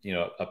from, you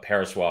know, a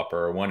Paraswap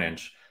or a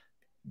 1inch,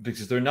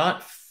 because they're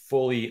not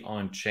fully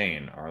on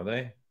chain, are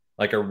they?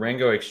 Like a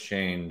Rango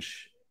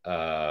exchange,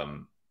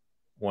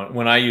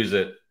 when I use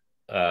it,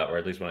 or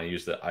at least when I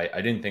used it,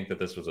 I didn't think that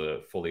this was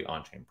a fully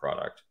on chain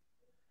product.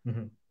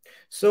 Mhm.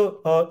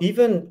 So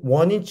even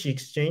 1 inch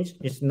exchange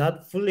is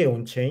not fully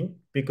on chain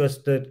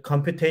because the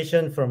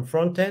computation from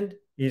front end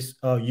is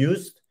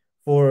used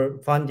for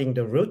finding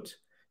the root.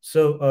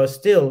 So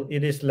still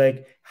it is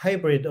like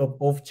hybrid of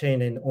off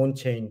chain and on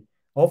chain,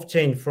 off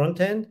chain front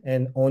end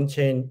and on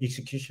chain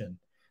execution.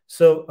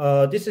 So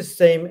this is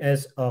same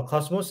as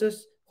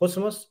Cosmos,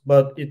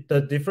 but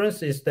the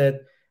difference is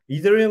that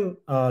Ethereum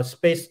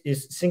space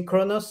is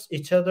synchronous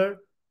each other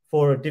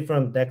for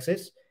different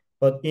dexes,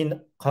 but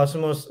in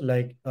Cosmos,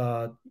 like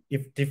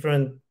if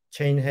different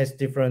chain has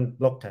different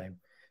block time,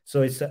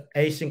 so it's an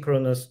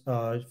asynchronous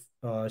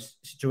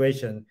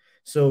situation.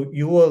 So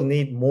you will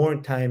need more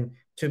time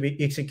to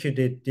be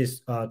executed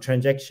this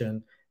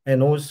transaction,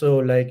 and also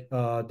like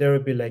there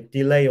will be like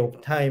delay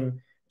of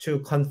time to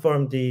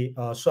confirm the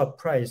swap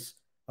price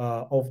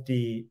of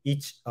the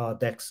each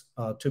DEX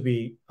to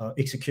be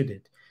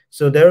executed.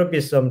 So there will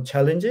be some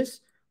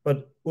challenges,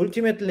 but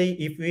ultimately,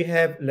 if we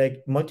have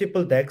like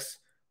multiple DEX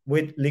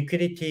with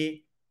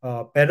liquidity,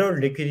 better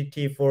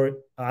liquidity for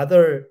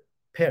other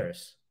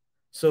pairs.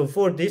 So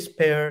for this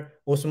pair,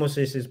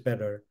 Osmosis is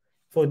better.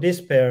 For this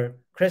pair,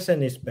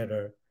 Crescent is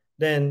better.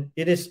 Then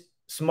it is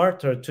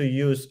smarter to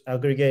use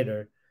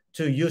aggregator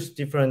to use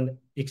different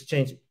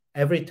exchange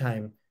every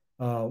time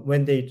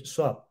when they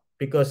swap,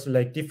 because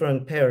like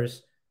different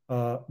pairs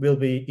will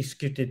be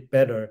executed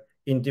better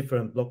in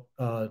different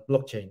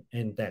blockchain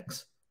and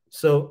DEX.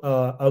 So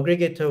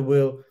aggregator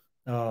will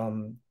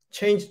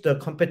change the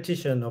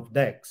competition of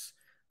DEX.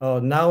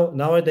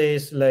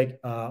 Nowadays, like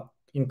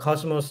in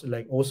Cosmos,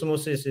 like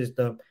Osmosis is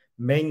the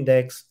main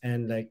DEX,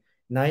 and like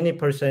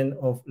 90%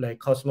 of like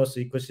Cosmos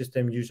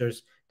ecosystem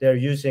users, they're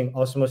using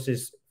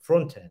Osmosis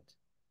frontend.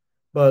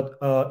 But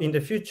in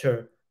the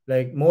future,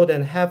 like more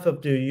than half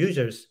of the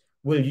users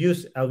will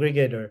use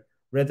aggregator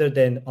rather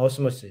than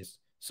Osmosis,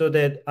 so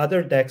that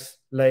other DEX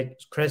like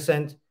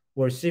Crescent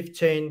or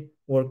Chain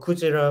or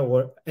Kujira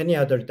or any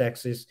other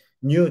DEXs,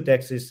 new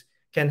DEXs,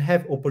 can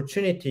have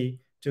opportunity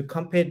to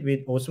compete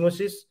with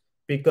Osmosis,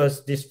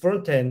 because this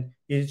front end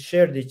is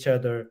shared each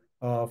other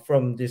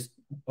from this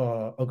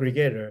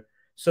aggregator.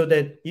 So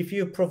that if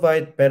you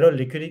provide better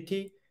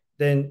liquidity,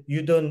 then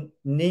you don't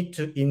need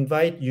to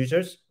invite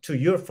users to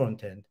your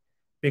front end,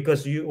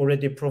 because you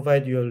already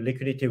provide your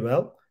liquidity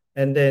well,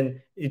 and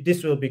then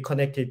this will be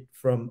connected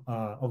from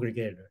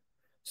aggregator.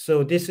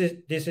 So this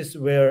is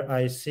where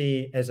I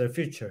see as a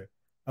future,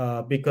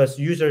 because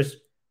users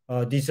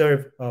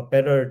deserve a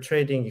better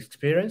trading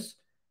experience,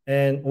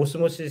 and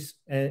Osmosis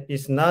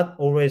is not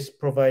always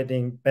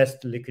providing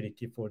best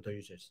liquidity for the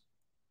users.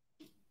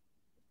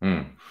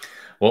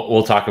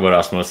 We'll talk about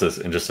Osmosis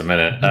in just a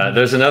minute.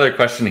 There's another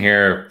question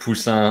here.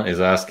 Poussin is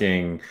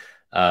asking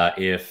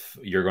if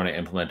you're going to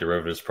implement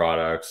derivatives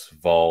products,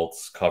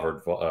 vaults,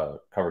 covered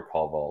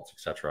call vaults,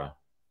 etc.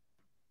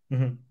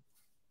 Mm-hmm.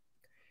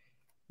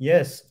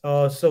 Yes,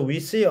 so we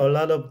see a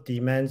lot of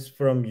demands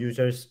from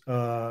users,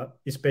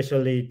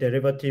 especially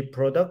derivative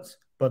products,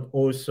 but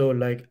also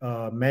like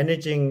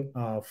managing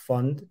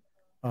fund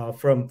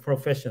from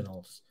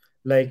professionals.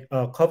 Like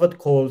covered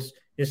calls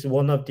is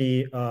one of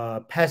the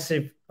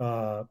passive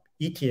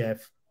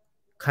ETF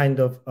kind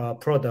of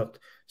product,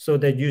 so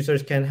that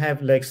users can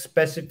have like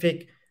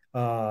specific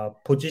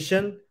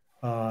position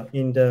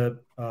in the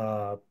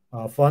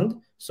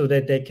fund, so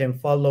that they can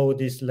follow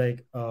this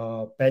like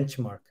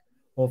benchmark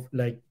of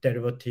like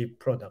derivative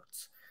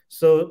products.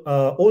 So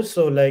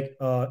also like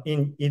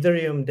in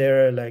Ethereum,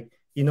 there are like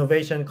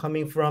innovation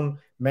coming from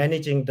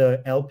managing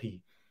the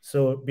LP.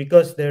 So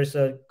because there's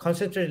a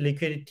concentrated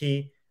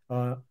liquidity,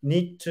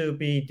 need to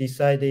be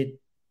decided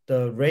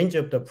the range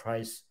of the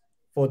price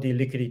for the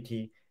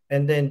liquidity,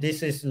 and then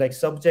this is like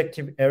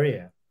subjective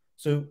area.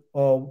 So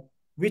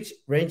which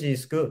range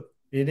is good?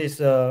 It is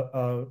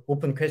a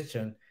open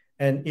question,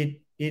 and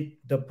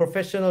the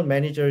professional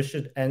manager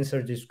should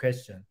answer this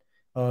question,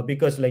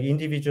 because like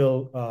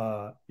individual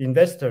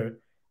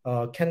investor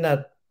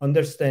cannot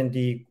understand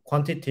the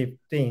quantitative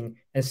thing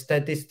and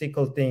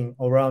statistical thing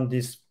around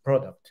this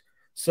product.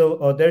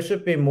 So there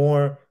should be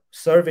more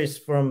service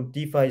from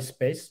DeFi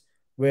space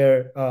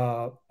where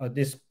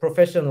these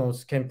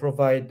professionals can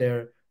provide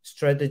their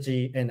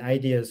strategy and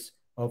ideas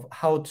of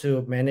how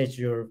to manage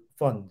your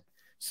fund.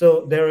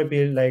 So there will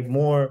be like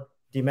more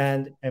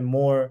demand and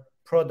more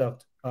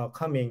product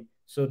coming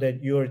so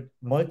that your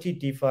multi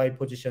DeFi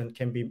position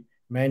can be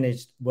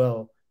managed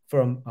well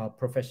from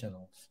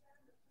professionals.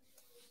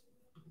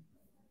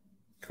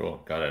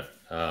 Cool, got it.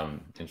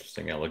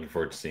 Interesting. Yeah, looking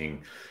forward to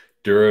seeing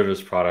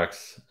derivatives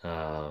products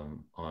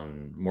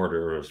on more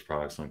derivatives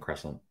products on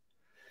Crescent.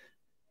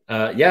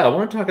 Yeah, I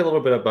want to talk a little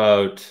bit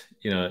about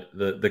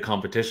the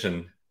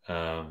competition,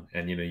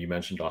 and you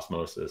mentioned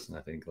osmosis, and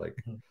I think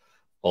like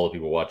all the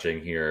people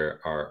watching here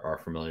are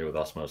familiar with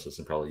osmosis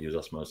and probably use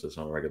osmosis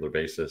on a regular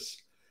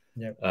basis.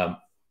 Yeah.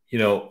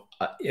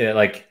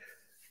 Like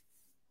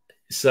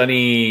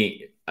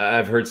Sunny,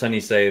 I've heard Sunny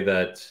say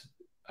that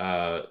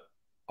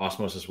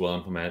osmosis will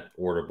implement an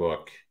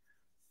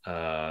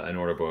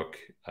order book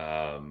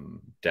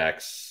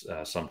DEX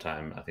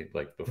sometime, I think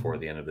like before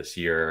the end of this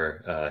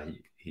year.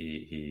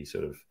 He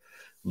sort of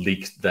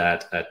leaked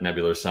that at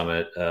Nebular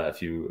Summit a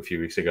few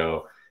weeks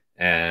ago,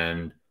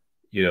 and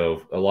a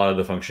lot of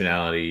the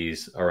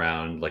functionalities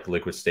around like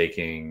liquid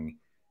staking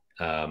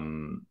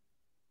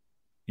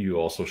you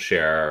also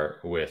share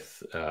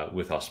with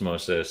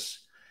osmosis.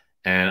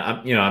 And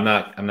I'm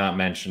not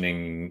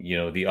mentioning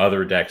the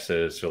other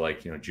dexes, so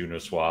like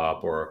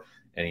JunoSwap or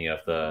any of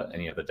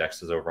the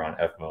dexes over on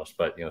FMOS,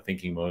 but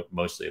thinking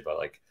mostly about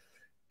like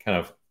kind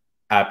of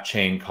app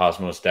chain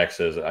Cosmos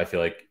dexes. I feel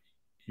like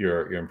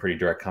you're in pretty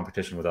direct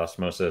competition with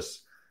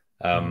osmosis.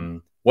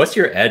 What's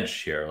your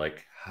edge here?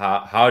 Like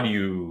how do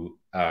you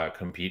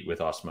compete with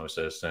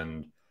osmosis,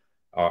 and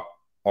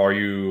are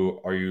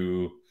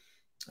you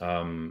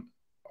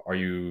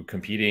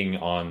competing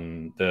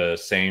on the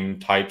same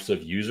types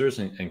of users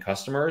and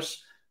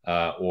customers,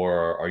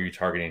 or are you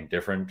targeting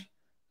different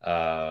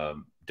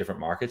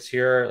markets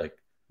here? Like,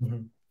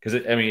 because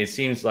it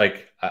seems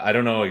like I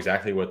don't know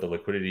exactly what the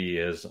liquidity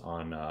is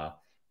on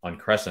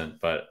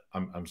Crescent, but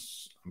I'm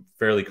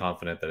fairly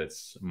confident that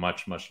it's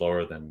much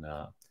lower than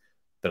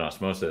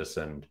osmosis,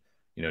 and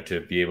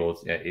to be able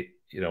to,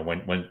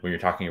 when you're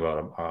talking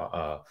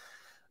about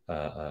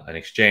an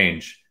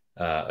exchange.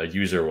 A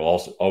user will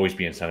also always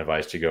be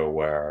incentivized to go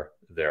where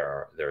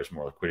there's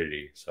more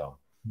liquidity. So,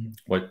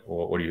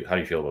 how do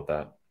you feel about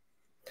that?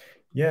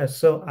 Yeah,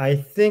 so I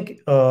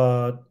think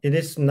it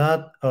is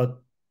not a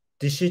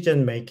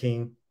decision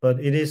making, but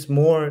it is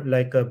more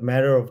like a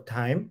matter of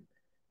time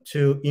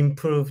to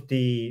improve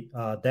the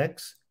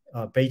DEX,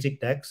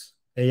 basic DEX,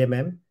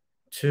 AMM,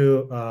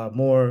 to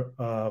more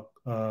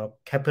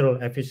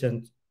capital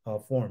efficient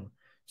form.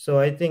 So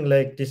I think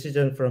like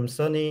decision from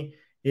Sunny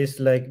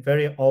is like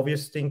very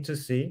obvious thing to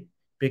see,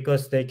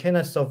 because they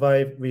cannot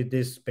survive with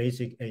this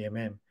basic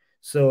AMM.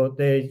 So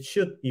they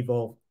should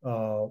evolve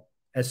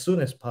as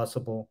soon as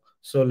possible.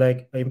 So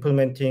like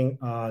implementing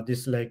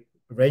this like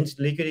range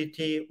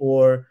liquidity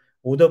or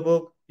order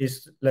book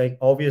is like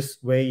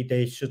obvious way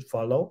they should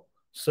follow.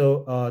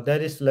 So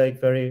that is like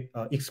very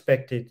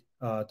expected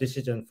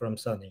decision from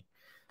Sunny.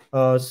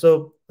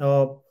 So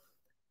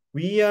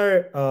we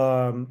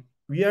are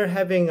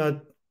having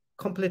a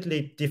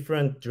completely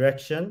different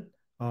direction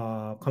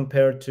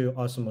compared to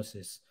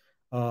osmosis.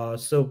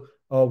 So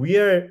we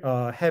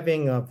are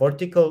having a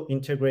vertical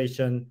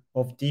integration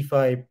of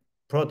DeFi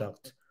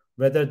product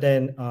rather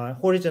than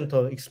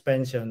horizontal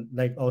expansion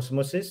like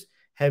osmosis,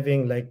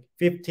 having like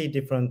 50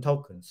 different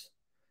tokens.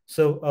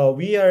 So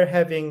we are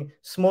having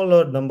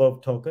smaller number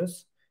of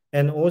tokens,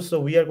 and also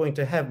we are going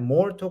to have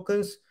more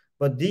tokens,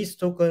 but these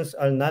tokens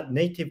are not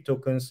native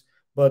tokens,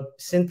 but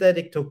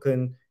synthetic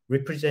token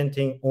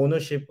representing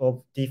ownership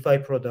of DeFi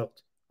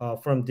product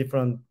from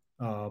different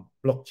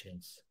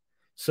blockchains.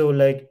 So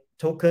like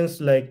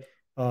tokens like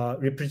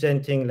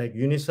representing like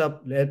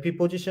Uniswap LP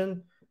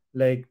position,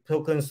 like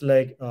tokens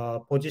like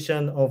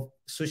position of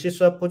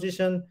SushiSwap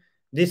position,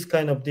 this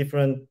kind of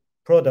different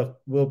product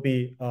will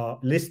be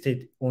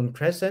listed on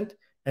Crescent,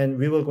 and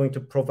we will going to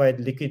provide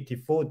liquidity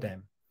for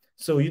them.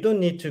 So you don't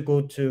need to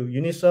go to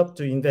Uniswap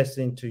to invest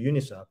into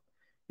Uniswap.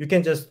 You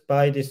can just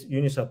buy this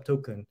Uniswap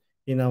token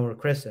in our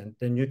Crescent,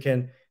 then you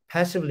can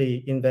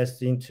passively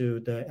invest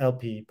into the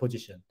LP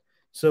position.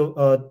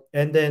 So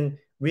and then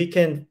we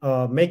can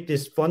make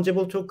this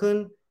fungible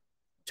token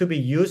to be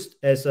used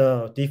as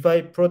a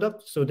DeFi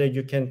product, so that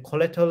you can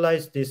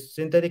collateralize this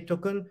synthetic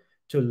token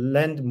to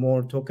lend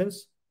more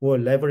tokens or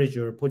leverage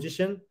your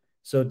position.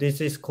 So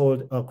this is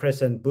called a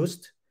Crescent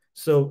Boost.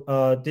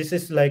 So this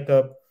is like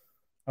a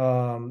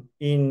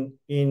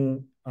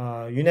in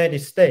United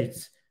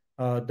States,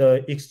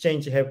 the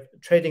exchange have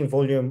trading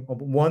volume of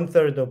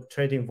 1/3 of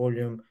trading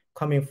volume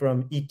coming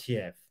from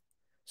ETF.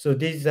 So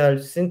these are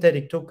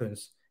synthetic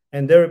tokens,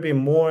 and there will be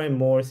more and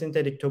more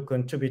synthetic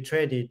token to be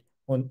traded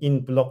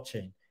in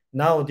blockchain.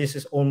 now this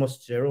is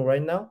almost zero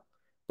right now,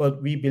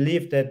 but we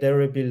believe that there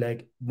will be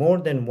like more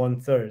than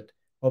 1/3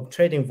 of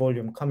trading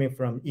volume coming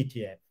from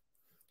ETF.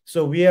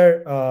 So we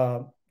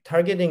are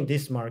targeting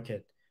this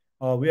market.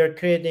 We are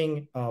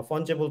creating a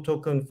fungible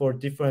token for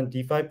different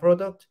DeFi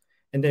product,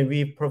 and then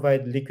we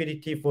provide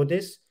liquidity for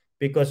this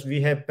because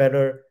we have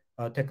better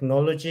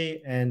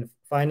technology and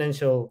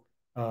financial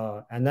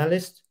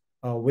analysts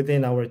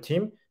within our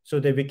team, so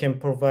that we can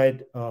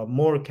provide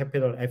more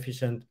capital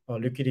efficient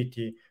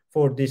liquidity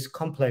for these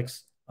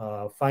complex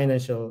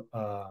financial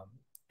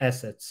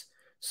assets.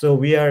 So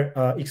we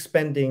are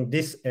expanding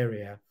this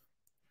area,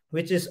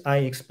 which is I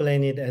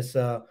explain it as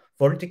a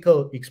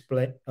vertical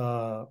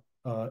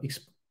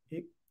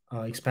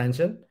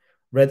expansion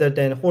rather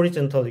than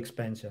horizontal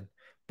expansion.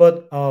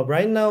 But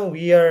right now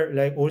we are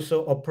like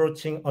also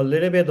approaching a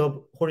little bit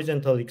of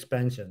horizontal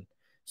expansion.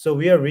 So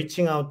we are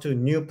reaching out to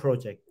new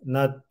project,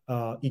 not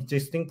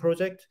existing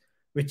project,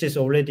 which is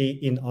already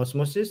in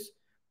osmosis,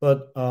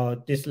 but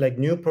this like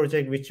new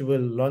project which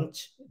will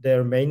launch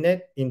their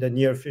mainnet in the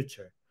near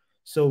future.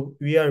 So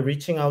we are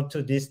reaching out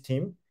to this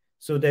team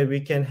so that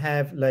we can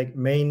have like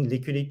main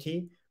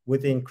liquidity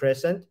within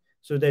Crescent,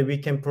 so that we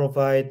can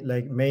provide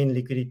like main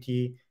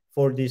liquidity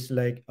for this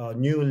like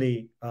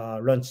newly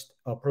launched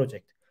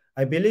project.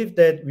 I believe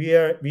that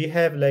we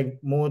have like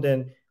more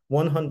than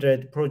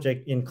 100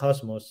 project in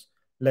Cosmos.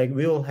 Like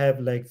we will have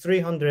like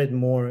 300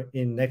 more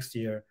in next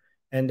year,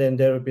 and then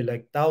there will be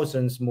like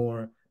thousands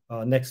more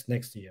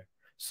next year.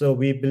 So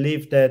we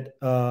believe that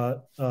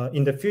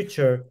in the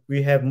future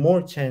we have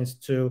more chance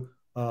to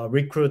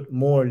recruit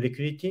more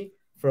liquidity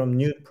from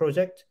new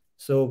project.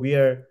 So we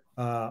are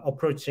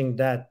approaching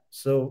that.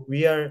 So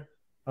we are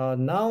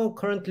now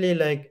currently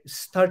like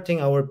starting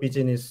our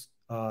business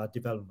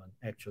development.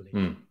 Actually,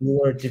 we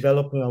were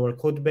developing our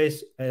code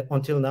base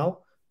until now,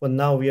 but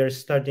now we are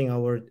starting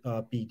our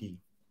BD.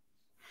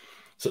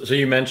 So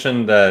you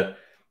mentioned that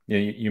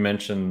you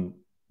mentioned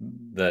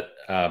that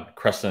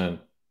Crescent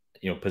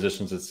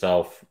positions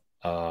itself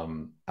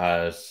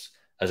as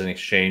an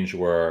exchange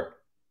where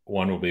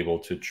one will be able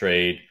to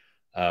trade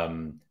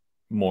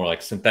more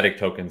like synthetic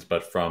tokens,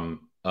 but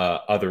from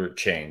other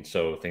chains.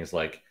 So things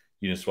like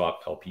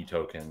Uniswap LP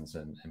tokens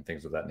and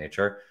things of that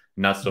nature.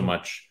 Not so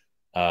much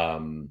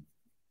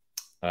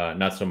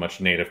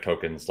native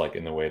tokens like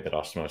in the way that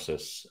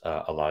Osmosis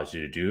allows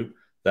you to do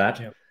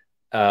that.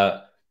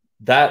 Yeah.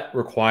 That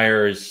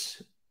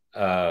requires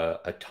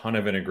a ton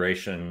of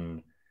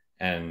integration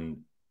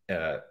and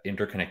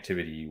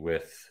interconnectivity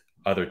with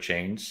other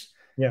chains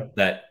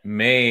that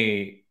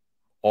may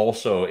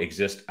also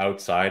exist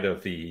outside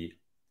of the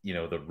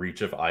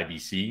reach of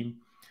IBC.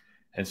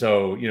 And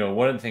so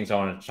one of the things I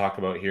wanted to talk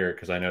about here,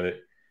 because I know that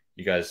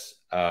you guys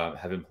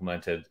have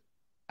implemented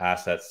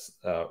assets,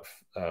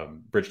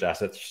 bridged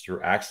assets through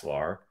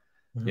Axelar.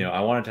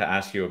 I wanted to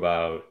ask you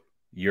about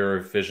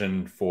your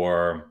vision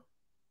for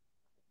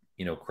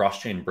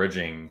cross-chain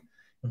bridging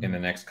in the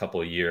next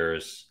couple of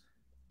years,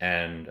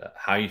 and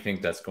how you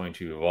think that's going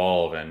to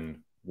evolve, and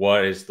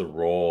what is the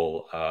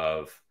role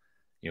of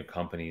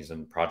companies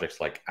and projects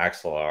like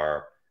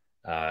Axelar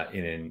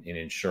in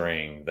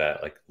ensuring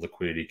that like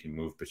liquidity can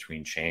move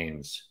between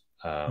chains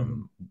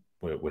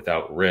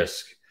without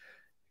risk.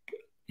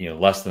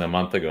 Less than a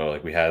month ago,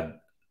 like we had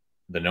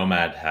the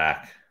Nomad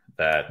hack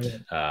that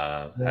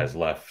has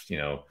left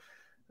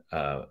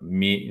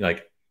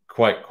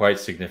quite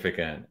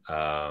significant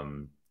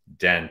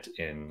dent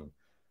in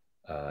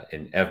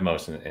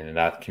Evmos and in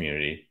that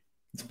community.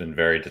 It's been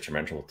very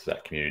detrimental to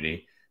that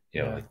community.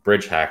 Like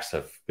bridge hacks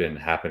have been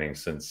happening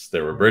since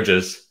there were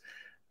bridges.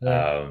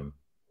 Are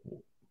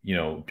we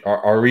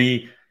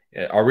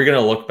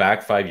going to look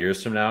back 5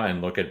 years from now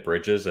and look at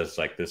bridges as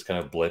like this kind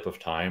of blip of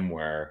time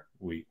where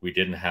we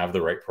didn't have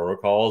the right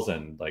protocols,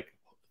 and like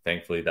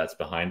thankfully that's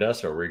behind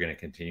us? Or are we going to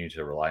continue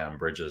to rely on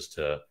bridges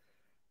to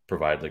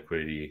provide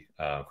liquidity,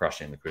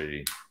 cross-chain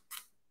liquidity?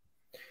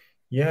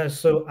 Yeah,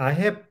 so I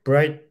have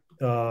bright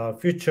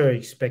future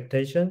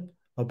expectation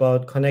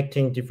about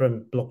connecting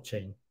different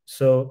blockchain.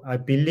 So I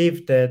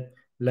believe that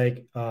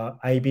like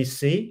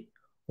IBC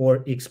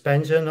or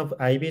expansion of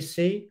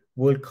IBC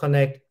will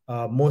connect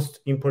most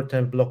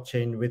important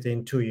blockchain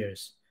within 2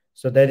 years.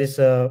 So that is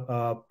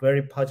a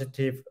very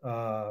positive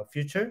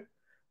future.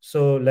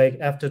 So like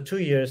after 2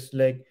 years,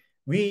 like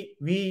we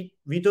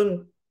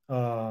don't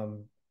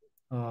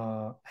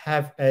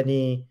have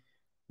any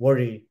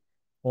worry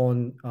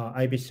on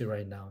IBC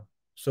right now.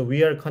 So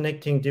we are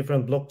connecting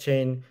different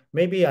blockchain.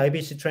 Maybe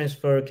IBC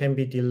transfer can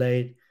be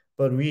delayed,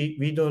 but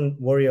we don't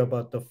worry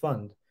about the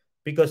fund,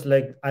 because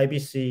like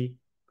IBC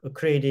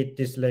created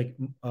this like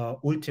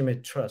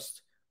ultimate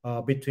trust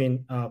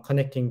between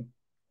connecting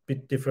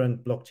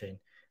different blockchain.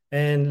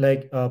 And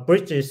like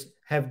bridges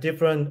have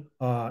different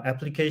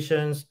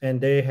applications, and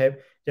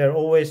they're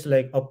always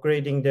like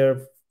upgrading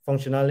their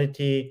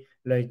functionality,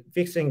 like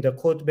fixing the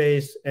code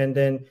base, and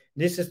then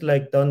this is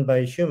like done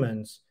by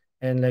humans,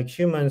 and like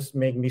humans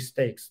make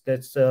mistakes.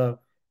 That's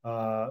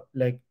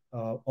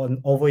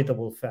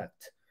unavoidable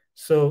fact.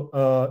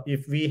 So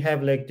if we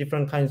have like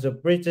different kinds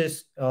of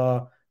bridges,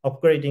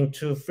 upgrading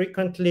too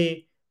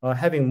frequently,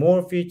 having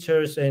more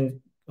features and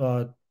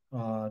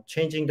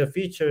changing the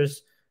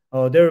features,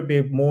 there will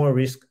be more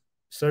risk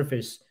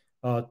surface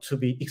to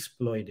be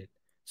exploited.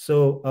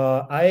 So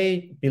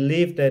I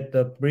believe that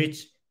the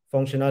bridge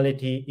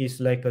functionality is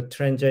like a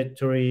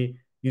transitory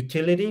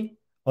utility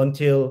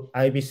until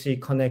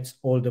IBC connects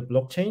all the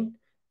blockchain.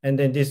 And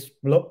then these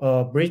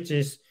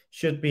bridges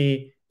should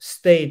be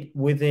stayed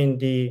within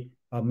the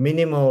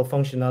minimal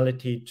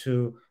functionality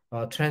to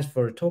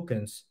transfer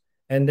tokens.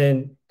 And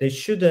then they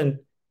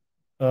shouldn't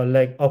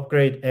like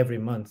upgrade every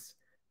month,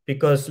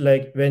 because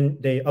like when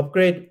they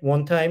upgrade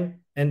one time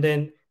and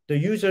then the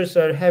users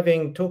are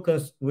having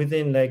tokens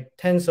within like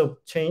tens of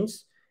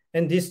chains,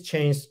 and these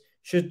chains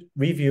should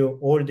review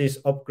all these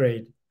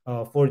upgrade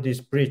for these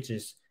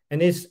bridges,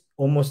 and it's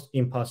almost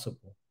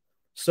impossible.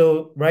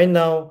 So right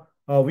now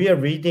we are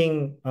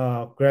reading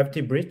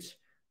Gravity Bridge,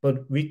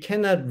 but we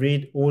cannot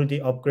read all the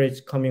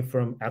upgrades coming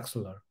from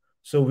Axelar.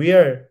 So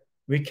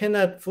we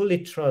cannot fully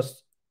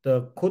trust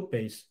the code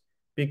base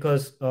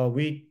because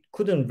we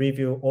couldn't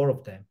review all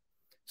of them.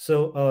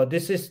 So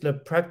this is the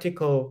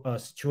practical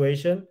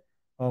situation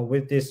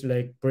with this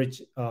like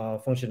bridge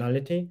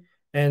functionality,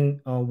 and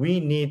we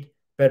need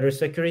better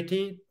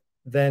security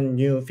than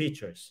new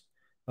features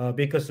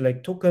because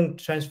like token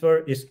transfer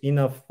is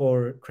enough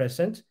for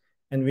Crescent,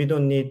 and we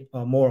don't need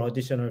more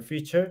additional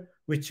feature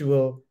which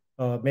will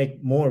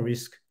make more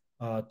risk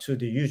to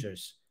the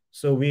users.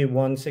 So we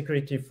want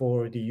security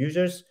for the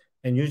users,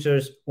 and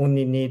users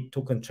only need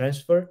token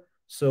transfer.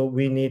 So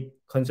we need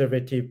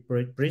conservative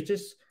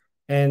bridges,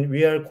 and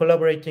we are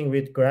collaborating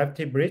with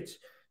Gravity Bridge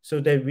so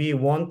that we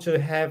want to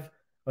have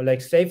a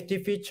like safety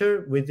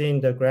feature within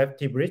the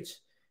Gravity Bridge.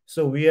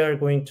 So we are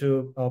going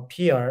to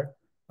PR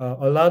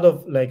a lot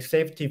of like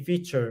safety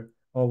feature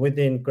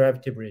within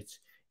Gravity Bridge,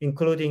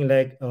 including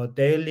like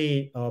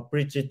daily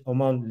bridge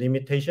amount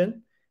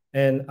limitation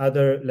and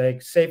other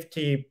like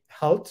safety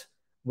halt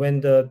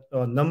when the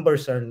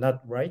numbers are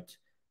not right.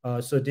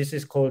 So this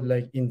is called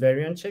like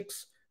invariant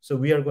checks. So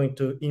we are going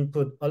to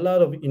input a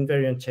lot of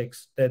invariant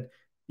checks that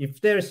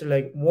if there's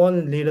like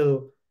one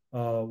little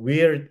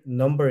weird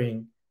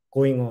numbering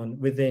going on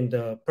within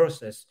the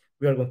process,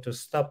 we are going to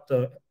stop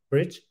the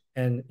bridge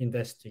and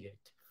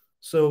investigate.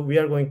 So we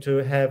are going to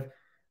have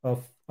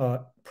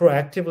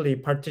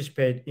proactively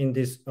participate in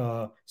this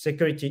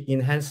security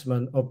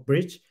enhancement of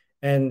bridge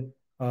and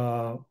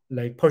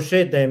like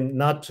persuade them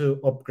not to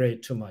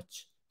upgrade too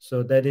much.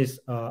 So that is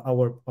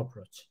our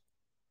approach.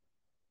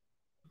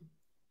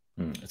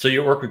 So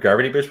you work with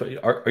Gravity Bridge,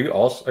 but are you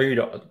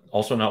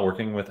also not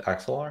working with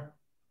Axelar?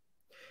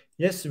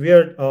 Yes, we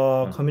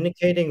are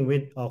communicating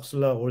with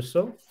Oxla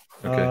also,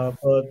 Okay.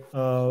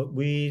 but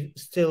we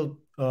still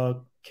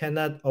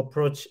cannot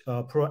approach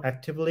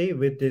proactively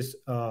with this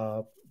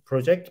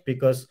project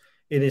because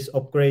it is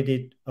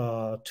upgraded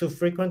too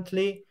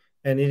frequently,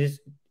 and it is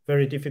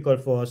very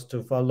difficult for us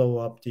to follow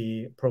up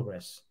the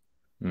progress.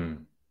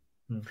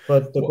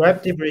 But the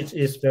Gravity Bridge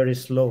is very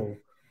slow,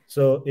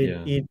 so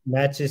it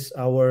matches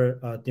our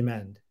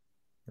demand.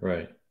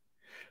 Right.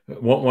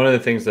 One of the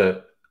things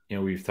that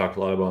we've talked a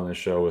lot about on the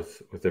show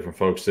with different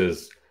folks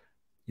is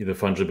the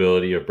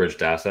fungibility of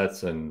bridged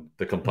assets and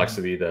the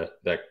complexity that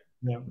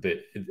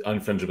the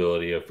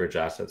unfungibility of bridge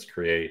assets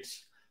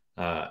creates.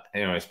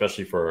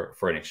 Especially for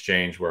an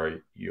exchange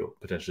where you'll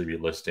potentially be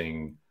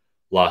listing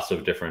lots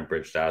of different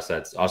bridged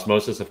assets.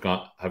 Osmosis have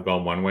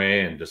gone one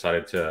way and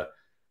decided to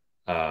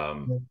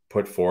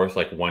put forth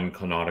like one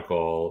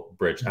canonical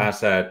bridge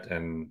asset,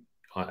 and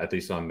at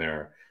least on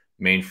their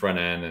main front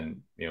end,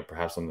 and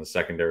perhaps on the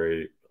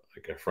secondary,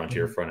 like a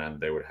frontier front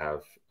end, they would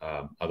have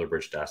other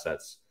bridged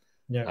assets.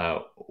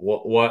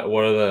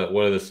 What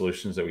are the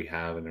solutions that we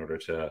have in order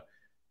to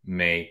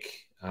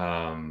make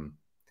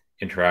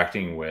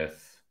interacting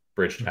with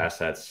bridged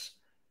assets?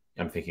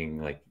 I'm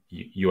thinking like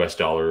US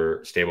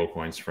dollar stable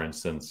coins, for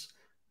instance,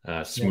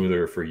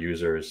 smoother for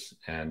users,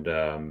 and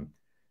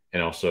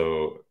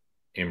also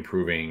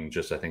improving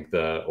just, I think,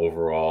 the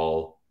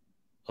overall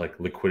like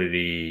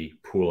liquidity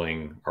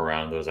pooling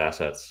around those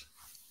assets.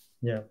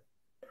 Yeah.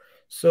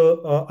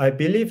 So I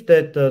believe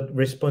that the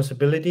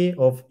responsibility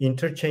of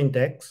interchain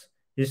DEX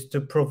is to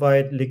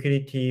provide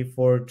liquidity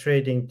for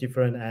trading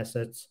different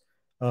assets,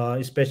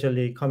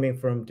 especially coming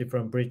from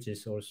different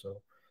bridges also.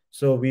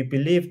 So we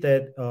believe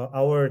that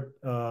our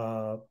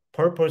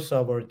purpose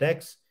of our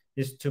DEX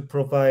is to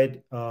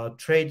provide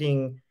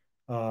trading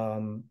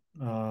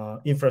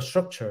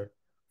infrastructure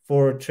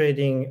for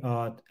trading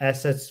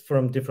assets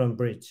from different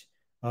bridge,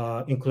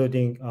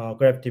 including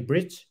Gravity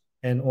Bridge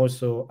and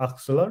also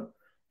Axelar.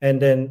 And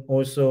then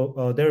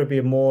also there will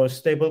be more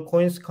stable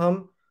coins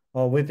come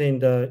within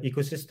the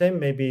ecosystem,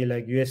 maybe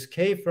like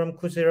USK from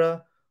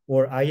Kuzera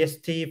or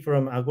IST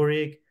from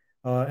Agoric.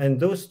 And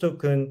those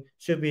tokens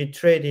should be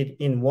traded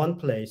in one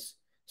place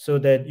so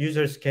that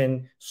users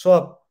can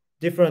swap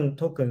different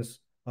tokens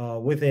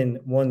within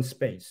one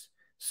space.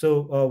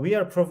 So we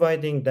are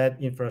providing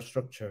that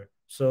infrastructure.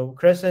 So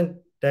Crescent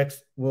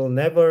DEX will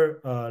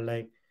never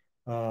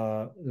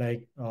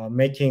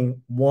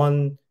making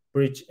one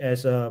bridge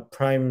as a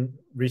prime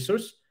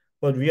resource,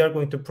 but we are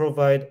going to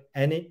provide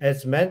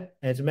as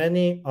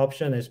many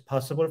options as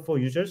possible for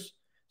users,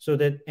 so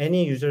that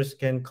any users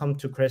can come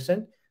to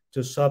Crescent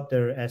to swap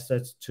their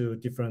assets to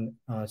different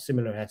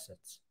similar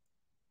assets.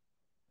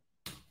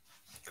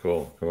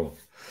 Cool, cool.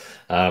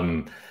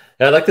 I'd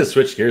like to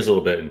switch gears a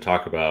little bit and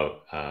talk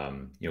about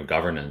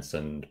governance,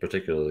 and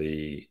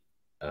particularly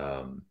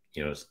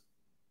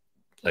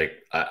like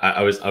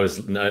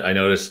I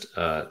noticed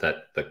that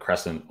the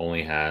Crescent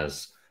only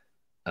has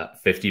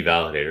 50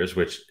 validators,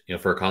 which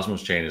for a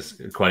Cosmos chain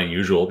is quite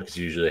unusual, because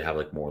you usually have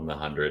like more than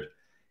 100.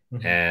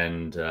 Mm-hmm.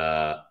 And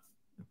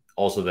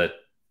also that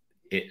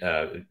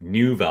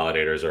new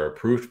validators are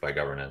approved by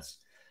governance.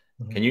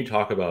 Mm-hmm. Can you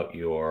talk about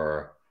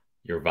your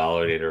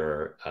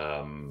validator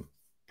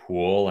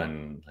pool,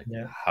 and like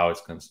how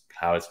it's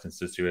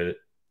constituted,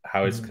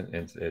 how it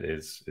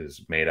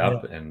is made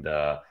up, and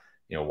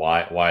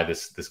why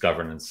this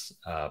governance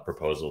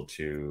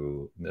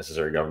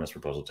necessary governance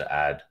proposal to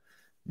add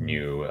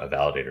new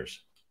validators?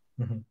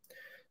 Mm-hmm.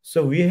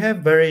 So we have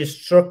very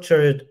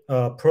structured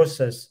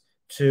process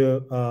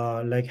to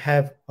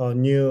have a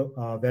new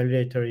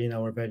validator in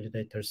our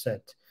validator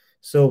set.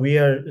 So we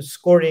are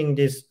scoring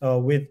this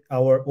with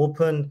our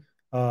open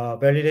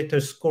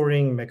validator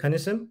scoring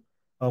mechanism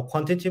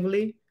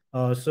quantitatively,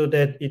 so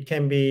that it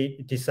can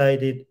be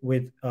decided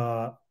with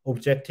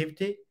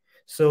objectivity.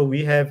 So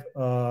we have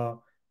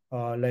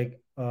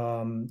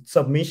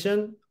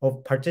submission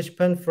of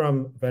participant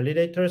from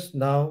validators.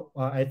 Now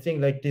I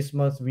think like this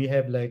month we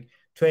have like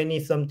 20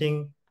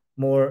 something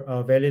more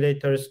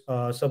validators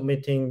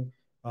submitting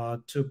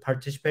to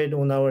participate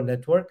on our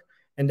network,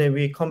 and then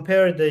we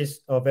compare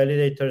these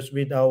validators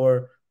with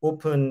our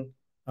open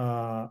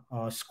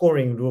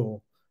scoring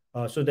rule,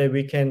 so that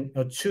we can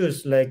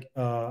choose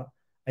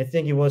I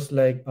think it was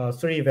 3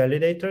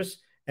 validators,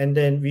 and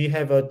then we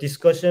have a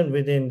discussion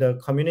within the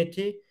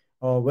community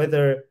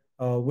whether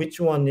which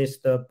one is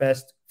the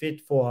best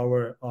fit for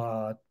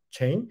our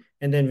chain,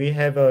 and then we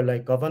have a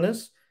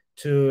governance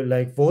to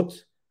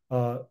vote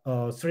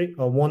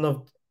one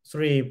of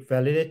 3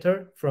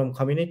 validator from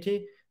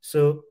community.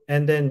 So,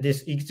 and then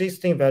this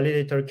existing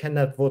validator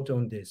cannot vote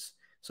on this,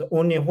 so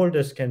only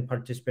holders can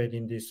participate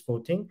in this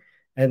voting,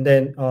 and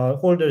then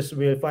holders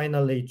will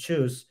finally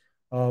choose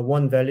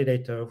one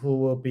validator who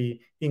will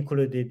be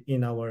included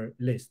in our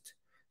list.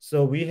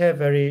 So we have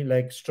very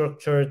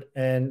structured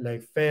and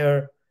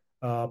fair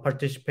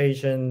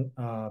participation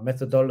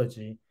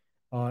methodology,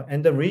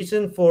 and the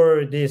reason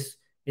for this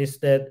is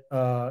that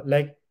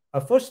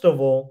first of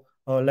all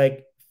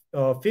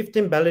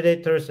 15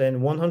 validators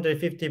and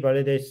 150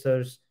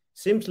 validators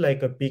seems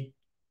like a big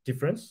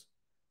difference,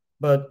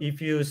 but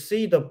if you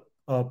see the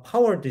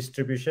power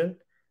distribution,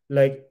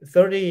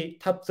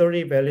 top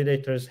 30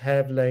 validators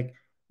have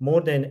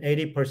more than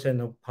 80%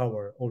 of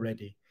power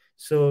already.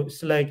 So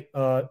it's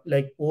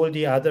all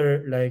the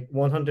other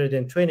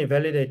 120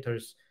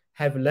 validators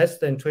have less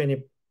than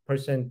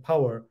 20%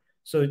 power.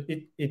 So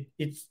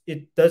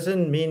it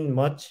doesn't mean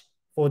much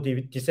for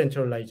the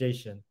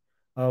decentralization.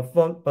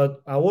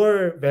 But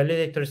our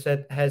validator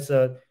set has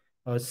a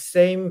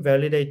same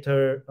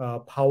validator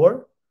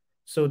power,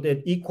 so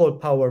that equal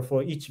power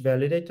for each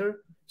validator.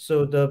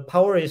 So the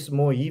power is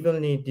more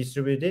evenly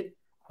distributed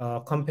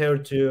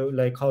compared to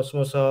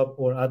Cosmos Hub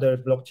or other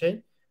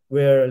blockchain,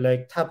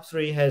 where top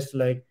 3 has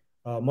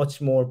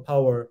much more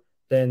power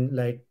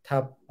than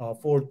top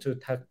 4 to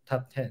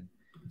top 10.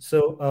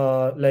 So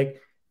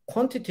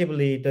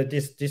quantitatively,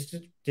 this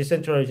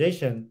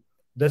decentralization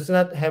does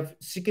not have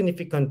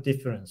significant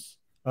difference,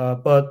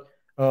 but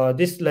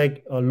this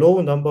a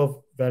low number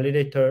of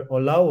validator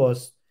allow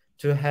us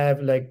to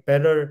have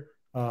better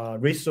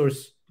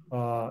resource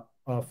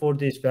for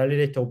this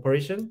validator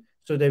operation,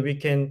 so that we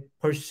can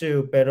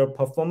pursue better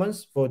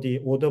performance for the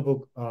order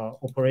book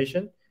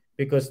operation,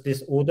 because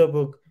this order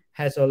book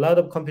has a lot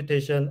of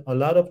computation, a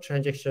lot of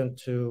transaction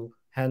to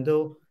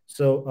handle.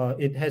 So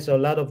it has a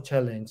lot of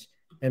challenge.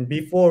 And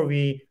before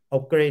we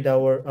upgrade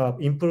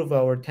improve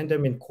our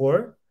Tendermint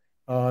core,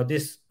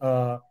 this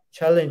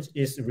challenge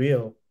is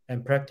real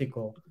and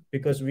practical,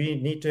 because we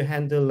need to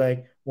handle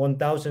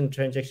 1,000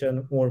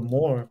 transactions or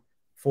more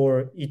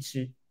for each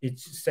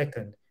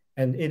second,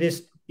 and it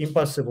is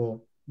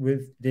impossible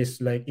with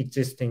this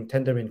existing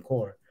Tendermint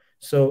core.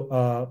 So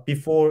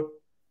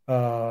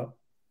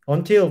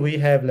until we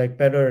have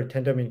better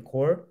Tendermint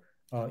core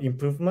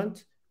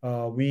improvement,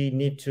 we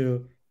need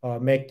to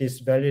make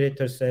this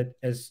validator set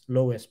as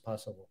low as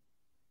possible.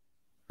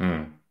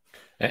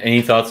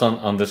 Any thoughts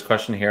on this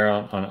question here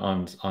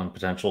on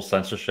potential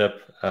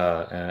censorship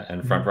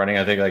and front running?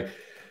 I think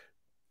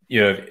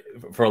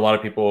for a lot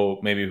of people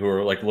maybe who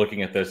are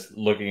looking at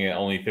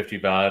only 50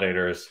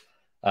 validators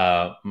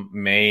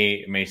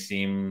may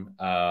seem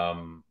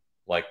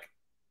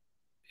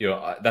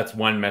that's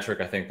one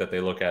metric I think that they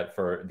look at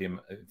for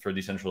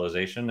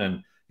decentralization,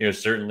 and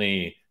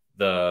certainly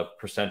the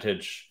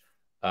percentage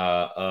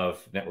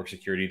of network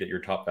security that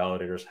your top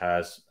validators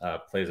has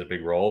plays a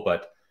big role,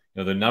 but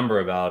the number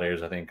of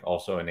validators I think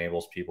also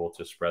enables people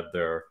to spread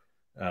their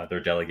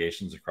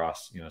delegations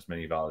across as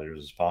many validators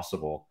as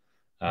possible.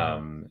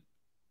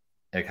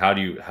 Like how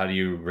do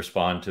you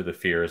respond to the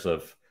fears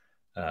of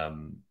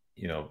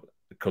you know,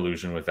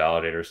 collusion with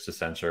validators to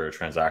censor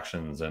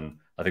transactions? And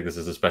I think this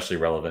is especially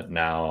relevant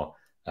now,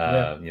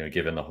 Yeah. you know,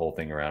 given the whole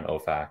thing around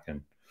OFAC.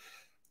 And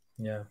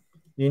Yeah.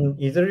 In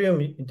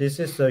Ethereum, this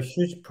is a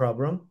huge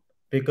problem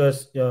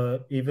because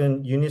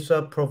even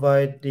Uniswap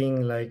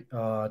providing like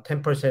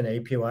 10%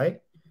 APY,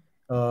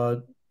 uh,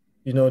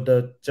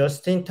 the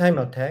just-in-time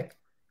attack,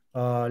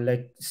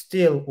 like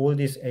steal all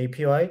this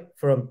APY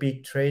from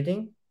big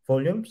trading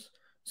volumes.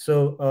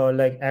 So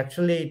like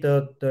actually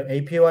the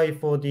APY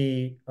for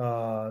the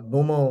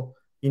normal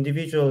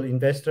individual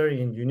investor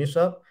in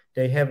Uniswap,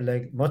 they have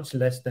like much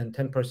less than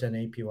 10%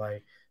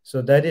 APY.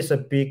 So that is a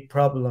big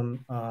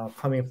problem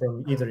coming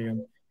from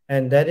Ethereum.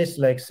 And that is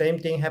like same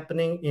thing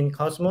happening in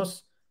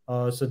Cosmos.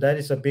 So that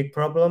is a big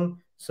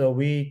problem. So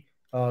we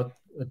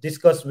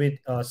discussed with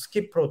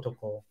Skip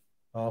protocol,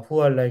 who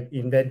are like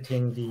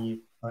inventing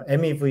the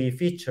MEV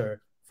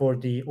feature for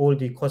the all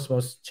the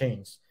Cosmos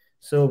chains.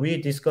 So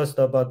we discussed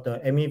about the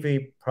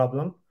MEV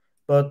problem,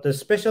 but the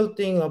special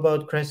thing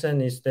about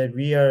Crescent is that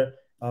we are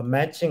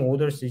matching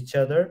orders each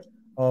other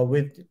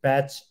with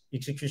batch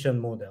execution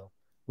model,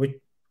 with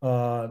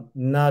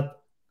not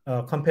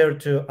compared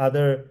to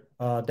other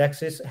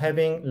DEXs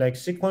having like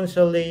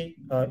sequentially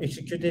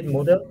executed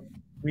model.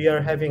 We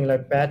are having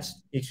like batch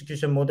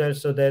execution model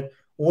so that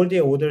all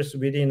the orders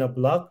within a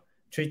block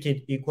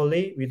treated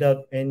equally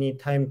without any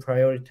time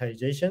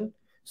prioritization.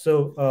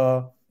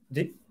 So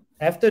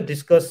after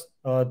discuss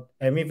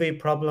MEV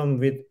problem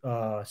with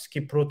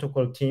Skip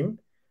protocol team,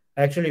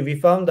 actually we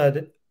found out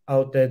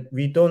that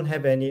we don't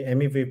have any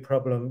MEV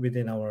problem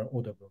within our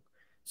order book.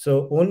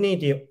 So only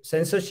the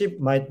censorship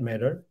might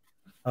matter.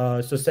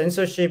 So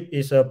censorship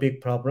is a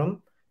big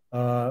problem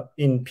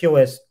in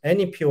POS,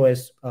 any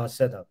POS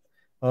setup.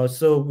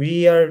 So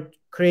we are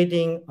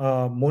creating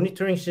a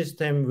monitoring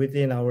system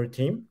within our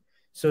team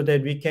so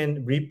that we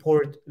can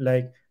report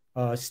like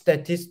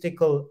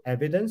statistical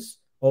evidence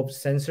of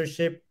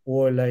censorship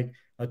or like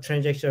a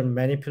transaction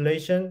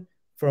manipulation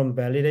from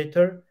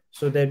validator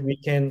so that we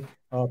can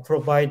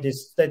provide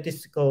this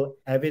statistical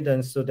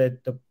evidence so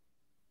that the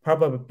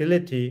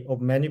probability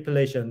of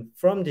manipulation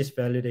from this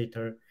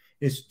validator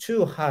is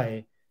too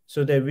high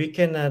so that we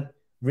cannot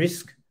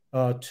risk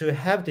to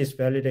have this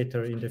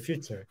validator in the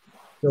future.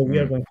 So we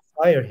are going to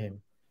fire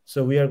him.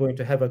 So we are going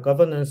to have a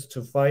governance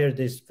to fire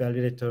this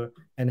validator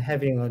and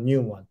having a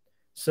new one.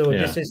 So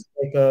this is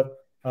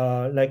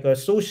like a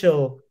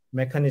social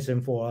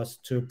mechanism for us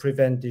to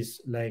prevent this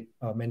like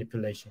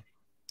manipulation.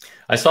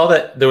 I saw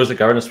that there was a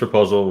governance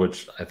proposal,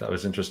 which I thought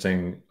was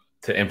interesting,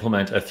 to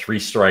implement a 3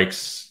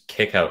 strikes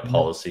kick out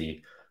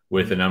policy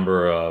with a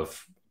number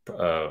of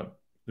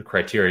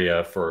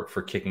criteria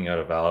for kicking out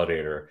a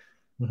validator.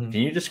 Can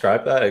you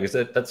describe that? Because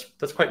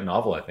that's quite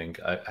novel. I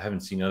think I haven't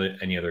seen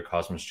any other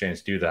Cosmos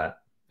chains do that,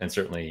 and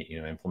certainly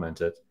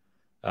implement it.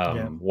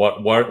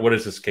 What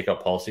is this kick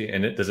out policy,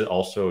 and does it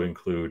also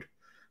include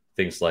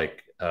things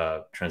like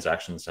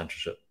transaction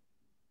censorship?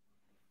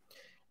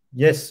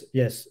 Yes.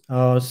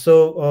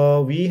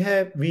 So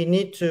we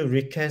need to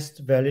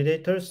recast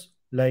validators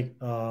like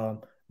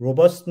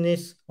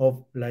robustness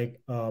of like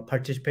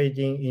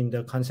participating in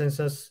the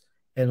consensus,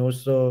 and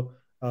also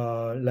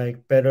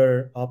like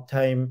better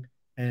uptime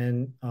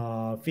and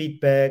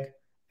feedback,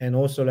 and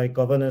also like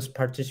governance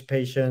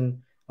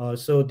participation.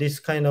 So this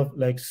kind of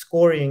like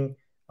scoring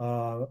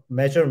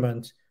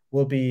measurement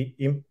will be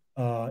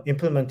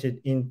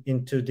implemented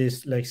into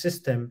this like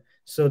system,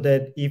 so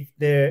that if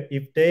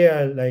they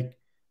are like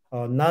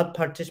not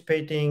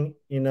participating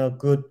in a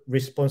good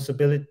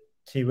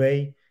responsibility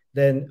way,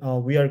 then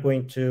we are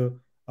going to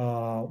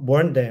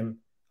warn them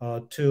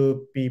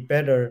to be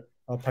better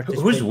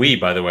participating. Who's we,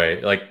 by the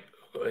way? Like,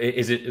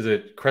 is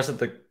it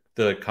Crescent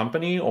the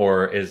company,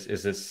 or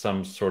is this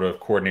some sort of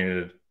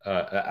coordinated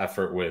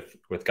effort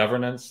with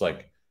governance?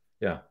 Like,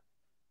 yeah.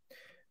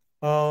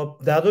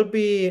 That would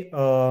be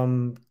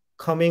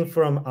coming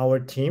from our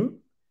team,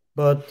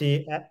 but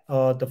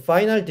the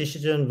final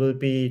decision will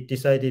be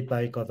decided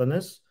by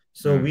governance.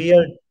 So we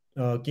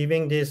are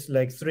giving this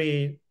like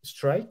 3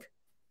 strike,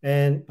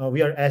 and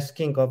we are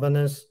asking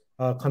governance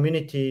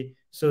community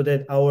so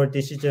that our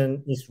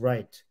decision is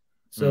right.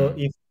 So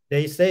if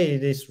they say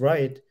it is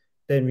right,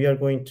 then we are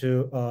going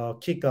to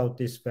kick out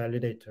this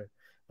validator.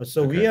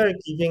 So we are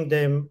giving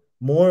them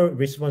more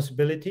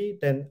responsibility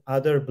than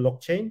other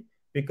blockchain,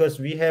 because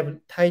we have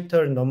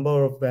tighter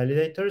number of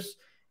validators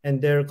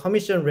and their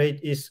commission rate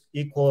is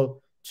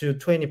equal to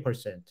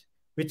 20%,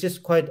 which is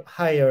quite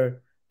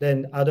higher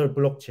than other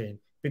blockchain,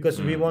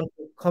 because we want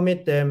to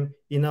commit them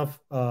enough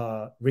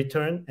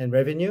return and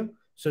revenue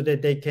so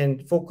that they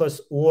can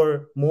focus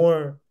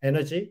more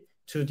energy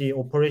to the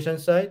operation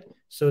side,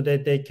 so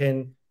that they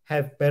can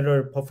have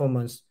better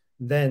performance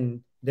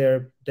than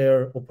their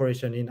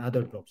operation in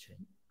other blockchain.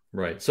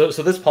 Right. So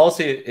this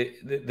policy,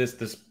 this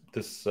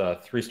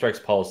 3 strikes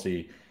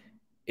policy,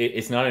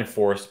 it's not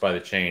enforced by the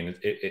chain.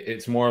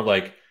 It's more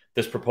like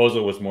this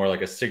proposal was more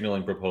like a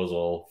signaling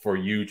proposal for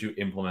you to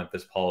implement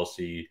this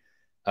policy,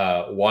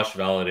 watch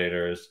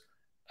validators,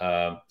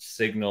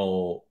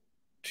 signal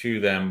to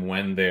them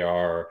when they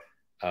are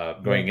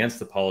going against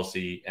the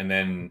policy, and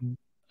then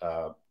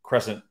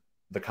Crescent,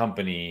 the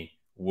company,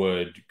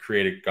 would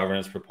create a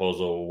governance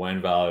proposal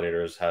when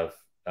validators have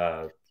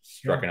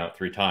struck out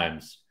 3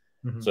 times.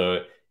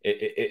 So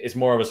it's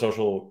more of a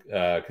social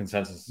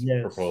consensus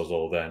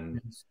proposal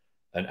than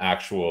an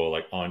actual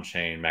like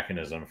on-chain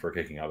mechanism for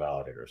kicking out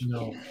validators.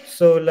 No.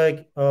 So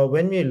like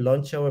when we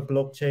launch our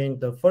blockchain,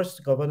 the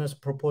first governance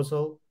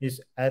proposal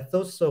is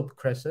ethos of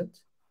Crescent.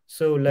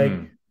 So like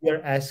we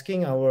are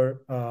asking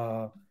our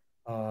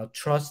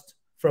trust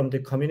from the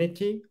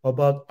community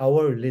about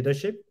our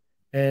leadership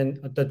and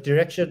the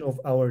direction of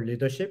our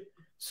leadership,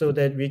 so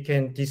that we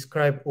can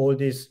describe all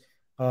this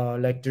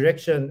like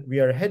direction we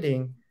are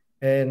heading,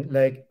 and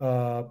like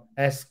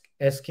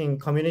asking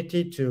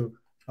community to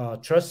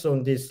trust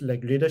on this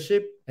like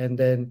leadership, and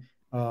then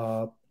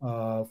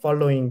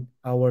following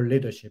our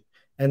leadership.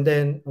 And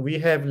then we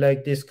have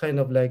like this kind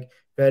of like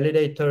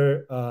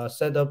validator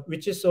setup,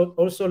 which is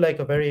also like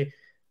a very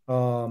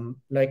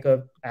like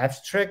a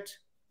abstract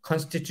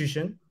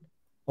constitution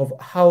of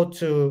how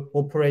to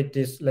operate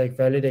this like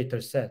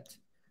validator set.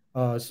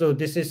 So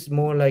this is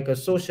more like a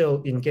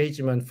social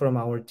engagement from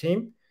our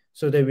team,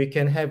 so that we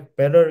can have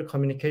better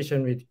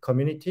communication with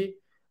community,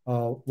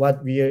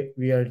 what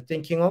we are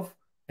thinking of,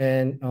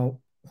 and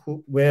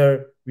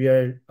where we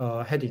are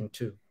heading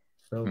to.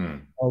 So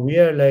we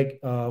are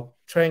like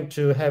trying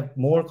to have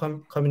more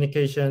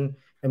communication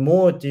and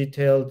more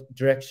detailed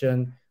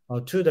direction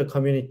to the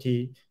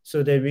community,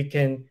 so that we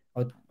can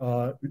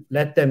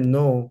let them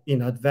know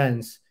in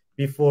advance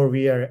before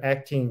we are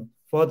acting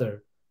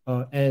further.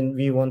 And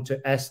we want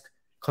to ask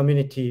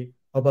community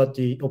about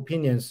the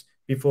opinions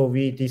before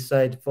we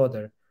decide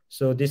further.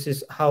 So this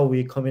is how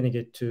we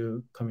communicate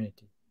to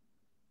community.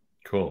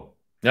 Cool.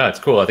 Yeah, it's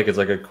cool. I think it's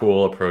like a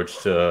cool approach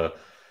to,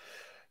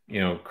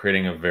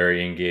 creating a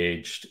very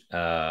engaged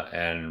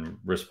and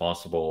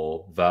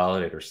responsible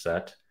validator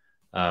set.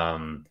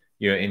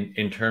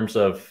 In terms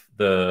of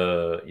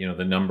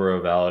the number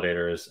of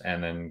validators,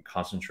 and then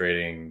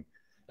concentrating,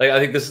 like I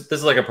think this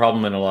is like a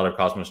problem in a lot of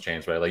Cosmos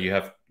chains, right? Like you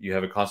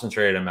have a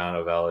concentrated amount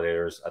of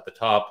validators at the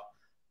top.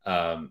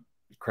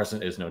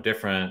 Crescent is no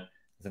different.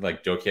 I think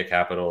like Dokia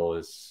Capital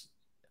is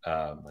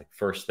like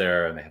first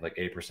there, and they have like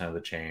 8% of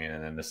the chain,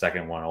 and then the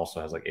second one also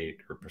has like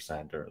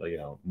 8%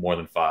 or more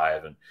than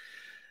 5%.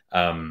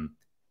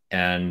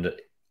 And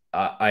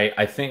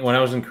I think when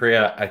I was in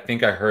Korea, I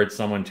think I heard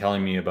someone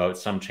telling me about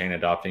some chain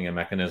adopting a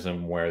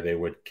mechanism where they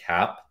would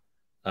cap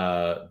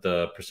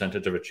the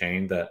percentage of a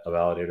chain that a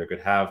validator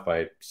could have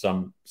by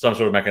some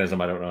sort of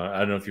mechanism. I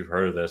don't know if you've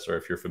heard of this or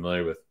if you're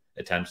familiar with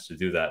attempts to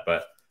do that,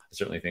 but I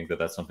certainly think that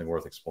that's something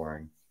worth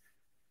exploring.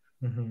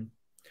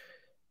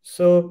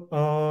 So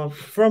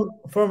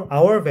from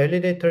our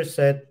validator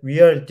set,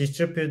 we are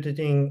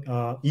distributing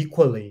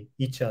equally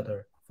each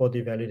other for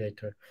the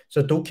validator.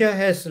 So Dokia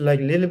has like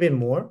a little bit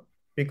more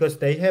because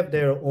they have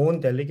their own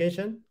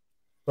delegation,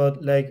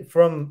 but like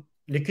from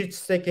liquid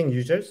staking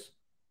users,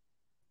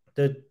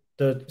 the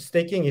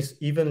staking is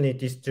evenly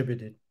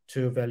distributed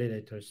to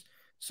validators.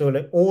 So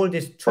like all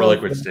these 12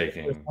 liquid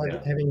staking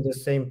having the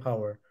same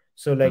power.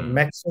 So like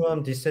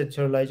maximum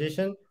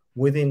decentralization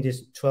within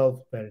this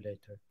 12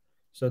 validator.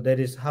 So that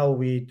is how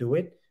we do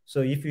it.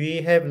 So if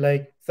we have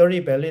like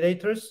 30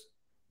 validators,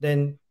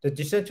 then the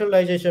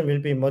decentralization will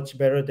be much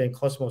better than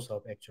Cosmos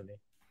Hub actually,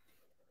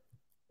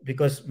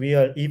 because we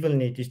are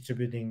evenly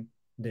distributing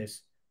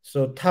this.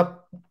 So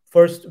top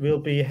first will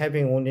be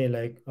having only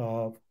like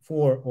 4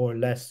 or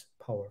less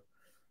power.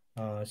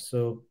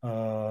 So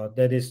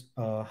that is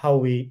how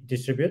we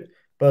distribute.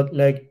 But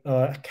like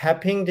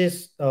capping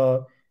this,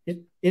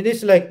 it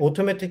is like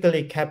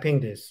automatically capping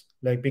this,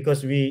 like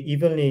because we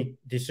evenly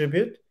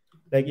distribute.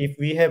 Like if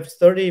we have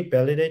 30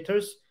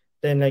 validators,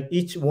 then like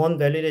each one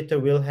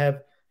validator will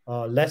have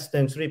less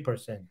than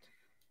 3%.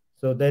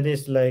 So that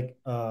is like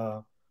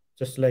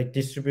just like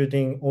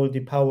distributing all the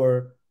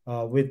power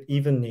with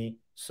evenly,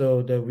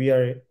 so that we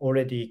are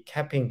already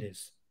capping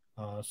this.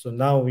 So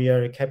now we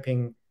are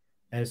capping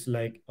as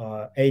like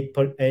 8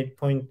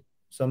 point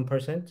some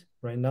percent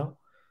right now,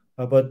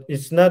 but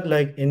it's not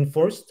like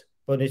enforced,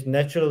 but it's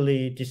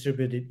naturally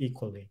distributed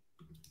equally.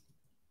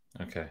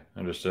 Okay,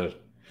 understood.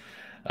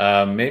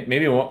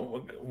 Maybe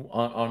on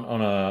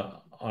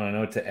a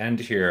note to end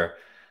here,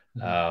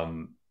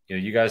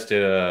 you guys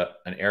did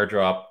an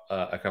airdrop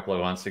a couple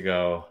of months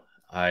ago.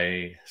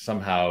 I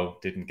somehow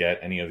didn't get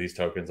any of these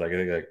tokens. I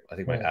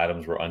think my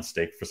atoms were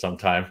unstaked for some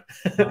time.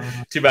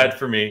 Too bad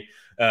for me.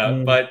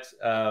 But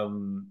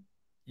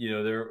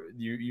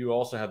you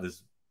also have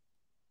this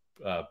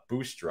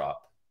boost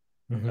drop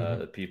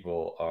that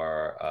people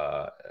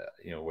are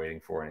waiting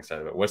for and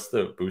excited about. What's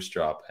the boost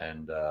drop?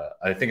 And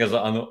I think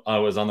I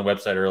was on the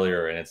website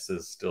earlier, and it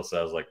still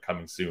says like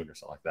coming soon or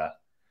something like that.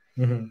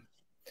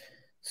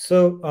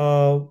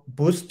 So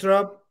boost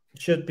drop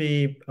should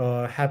be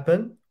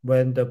happen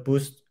when the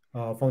boost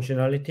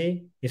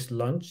functionality is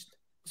launched.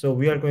 So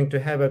we are going to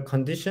have a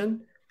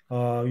condition.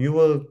 You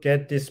will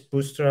get this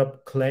boost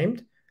drop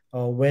claimed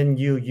when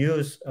you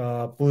use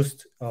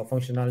Boost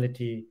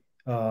functionality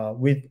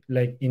with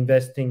like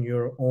investing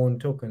your own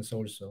tokens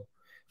also.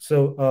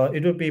 So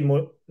it will be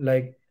more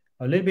like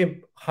a little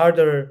bit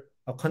harder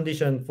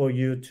condition for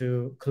you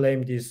to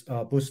claim this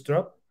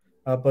bootstrap,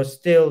 but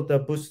still the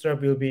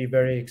bootstrap will be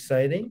very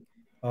exciting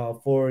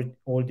for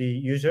all the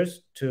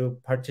users to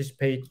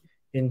participate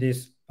in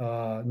this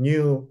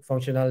new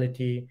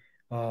functionality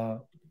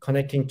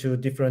connecting to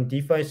different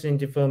DeFi's in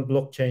different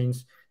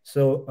blockchains.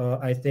 So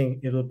I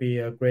think it'll be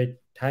a great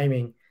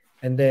timing.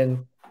 And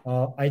then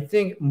I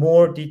think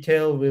more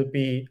detail will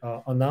be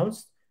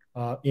announced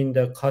in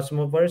the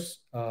Cosmoverse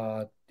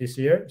this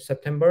year,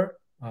 September.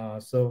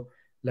 So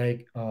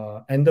like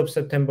end of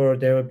September,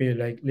 there will be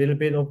like little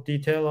bit of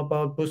detail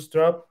about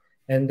Bootstrap.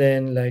 And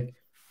then like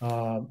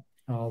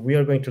we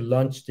are going to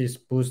launch this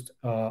Boost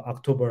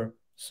October.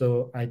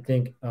 So I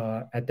think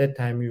at that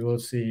time you will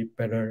see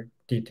better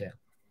detail.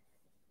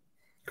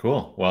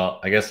 Cool. Well,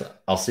 I guess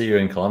I'll see you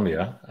in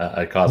Colombia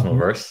at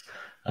Cosmoverse.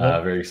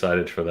 Yeah. Very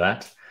excited for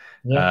that.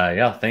 Yeah.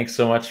 Yeah, thanks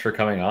so much for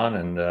coming on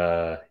and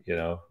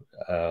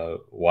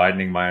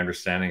widening my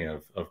understanding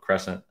of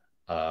Crescent.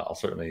 I'll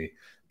certainly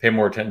pay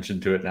more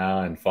attention to it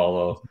now and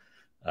follow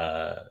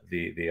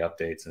the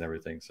updates and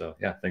everything. So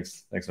yeah,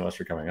 thanks so much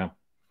for coming on.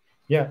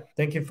 Yeah,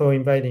 thank you for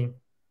inviting.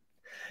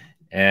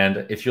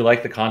 And if you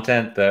like the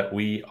content that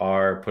we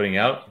are putting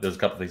out, there's a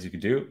couple things you can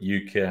do.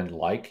 You can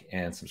like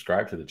and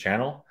subscribe to the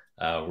channel.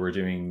 We're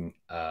doing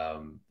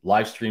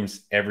live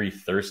streams every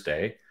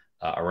Thursday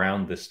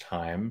around this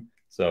time.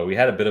 So we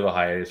had a bit of a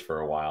hiatus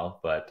for a while,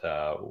 but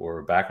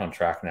we're back on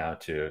track now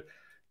to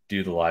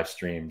do the live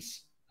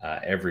streams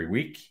every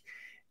week.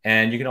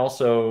 And you can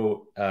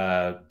also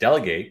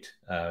delegate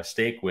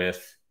stake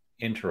with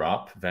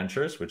Interop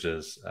Ventures, which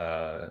is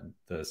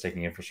the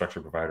staking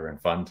infrastructure provider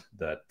and fund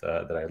that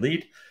I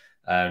lead.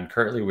 And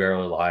currently we are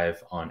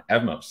live on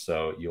Evmos.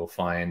 So you'll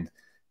find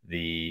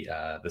the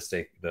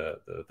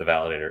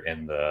validator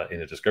in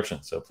the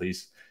description. So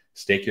please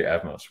stake your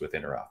Evmos with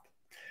Interop.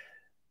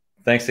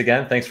 Thanks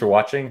again. Thanks for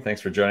watching.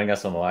 Thanks for joining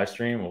us on the live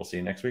stream. We'll see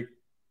you next week.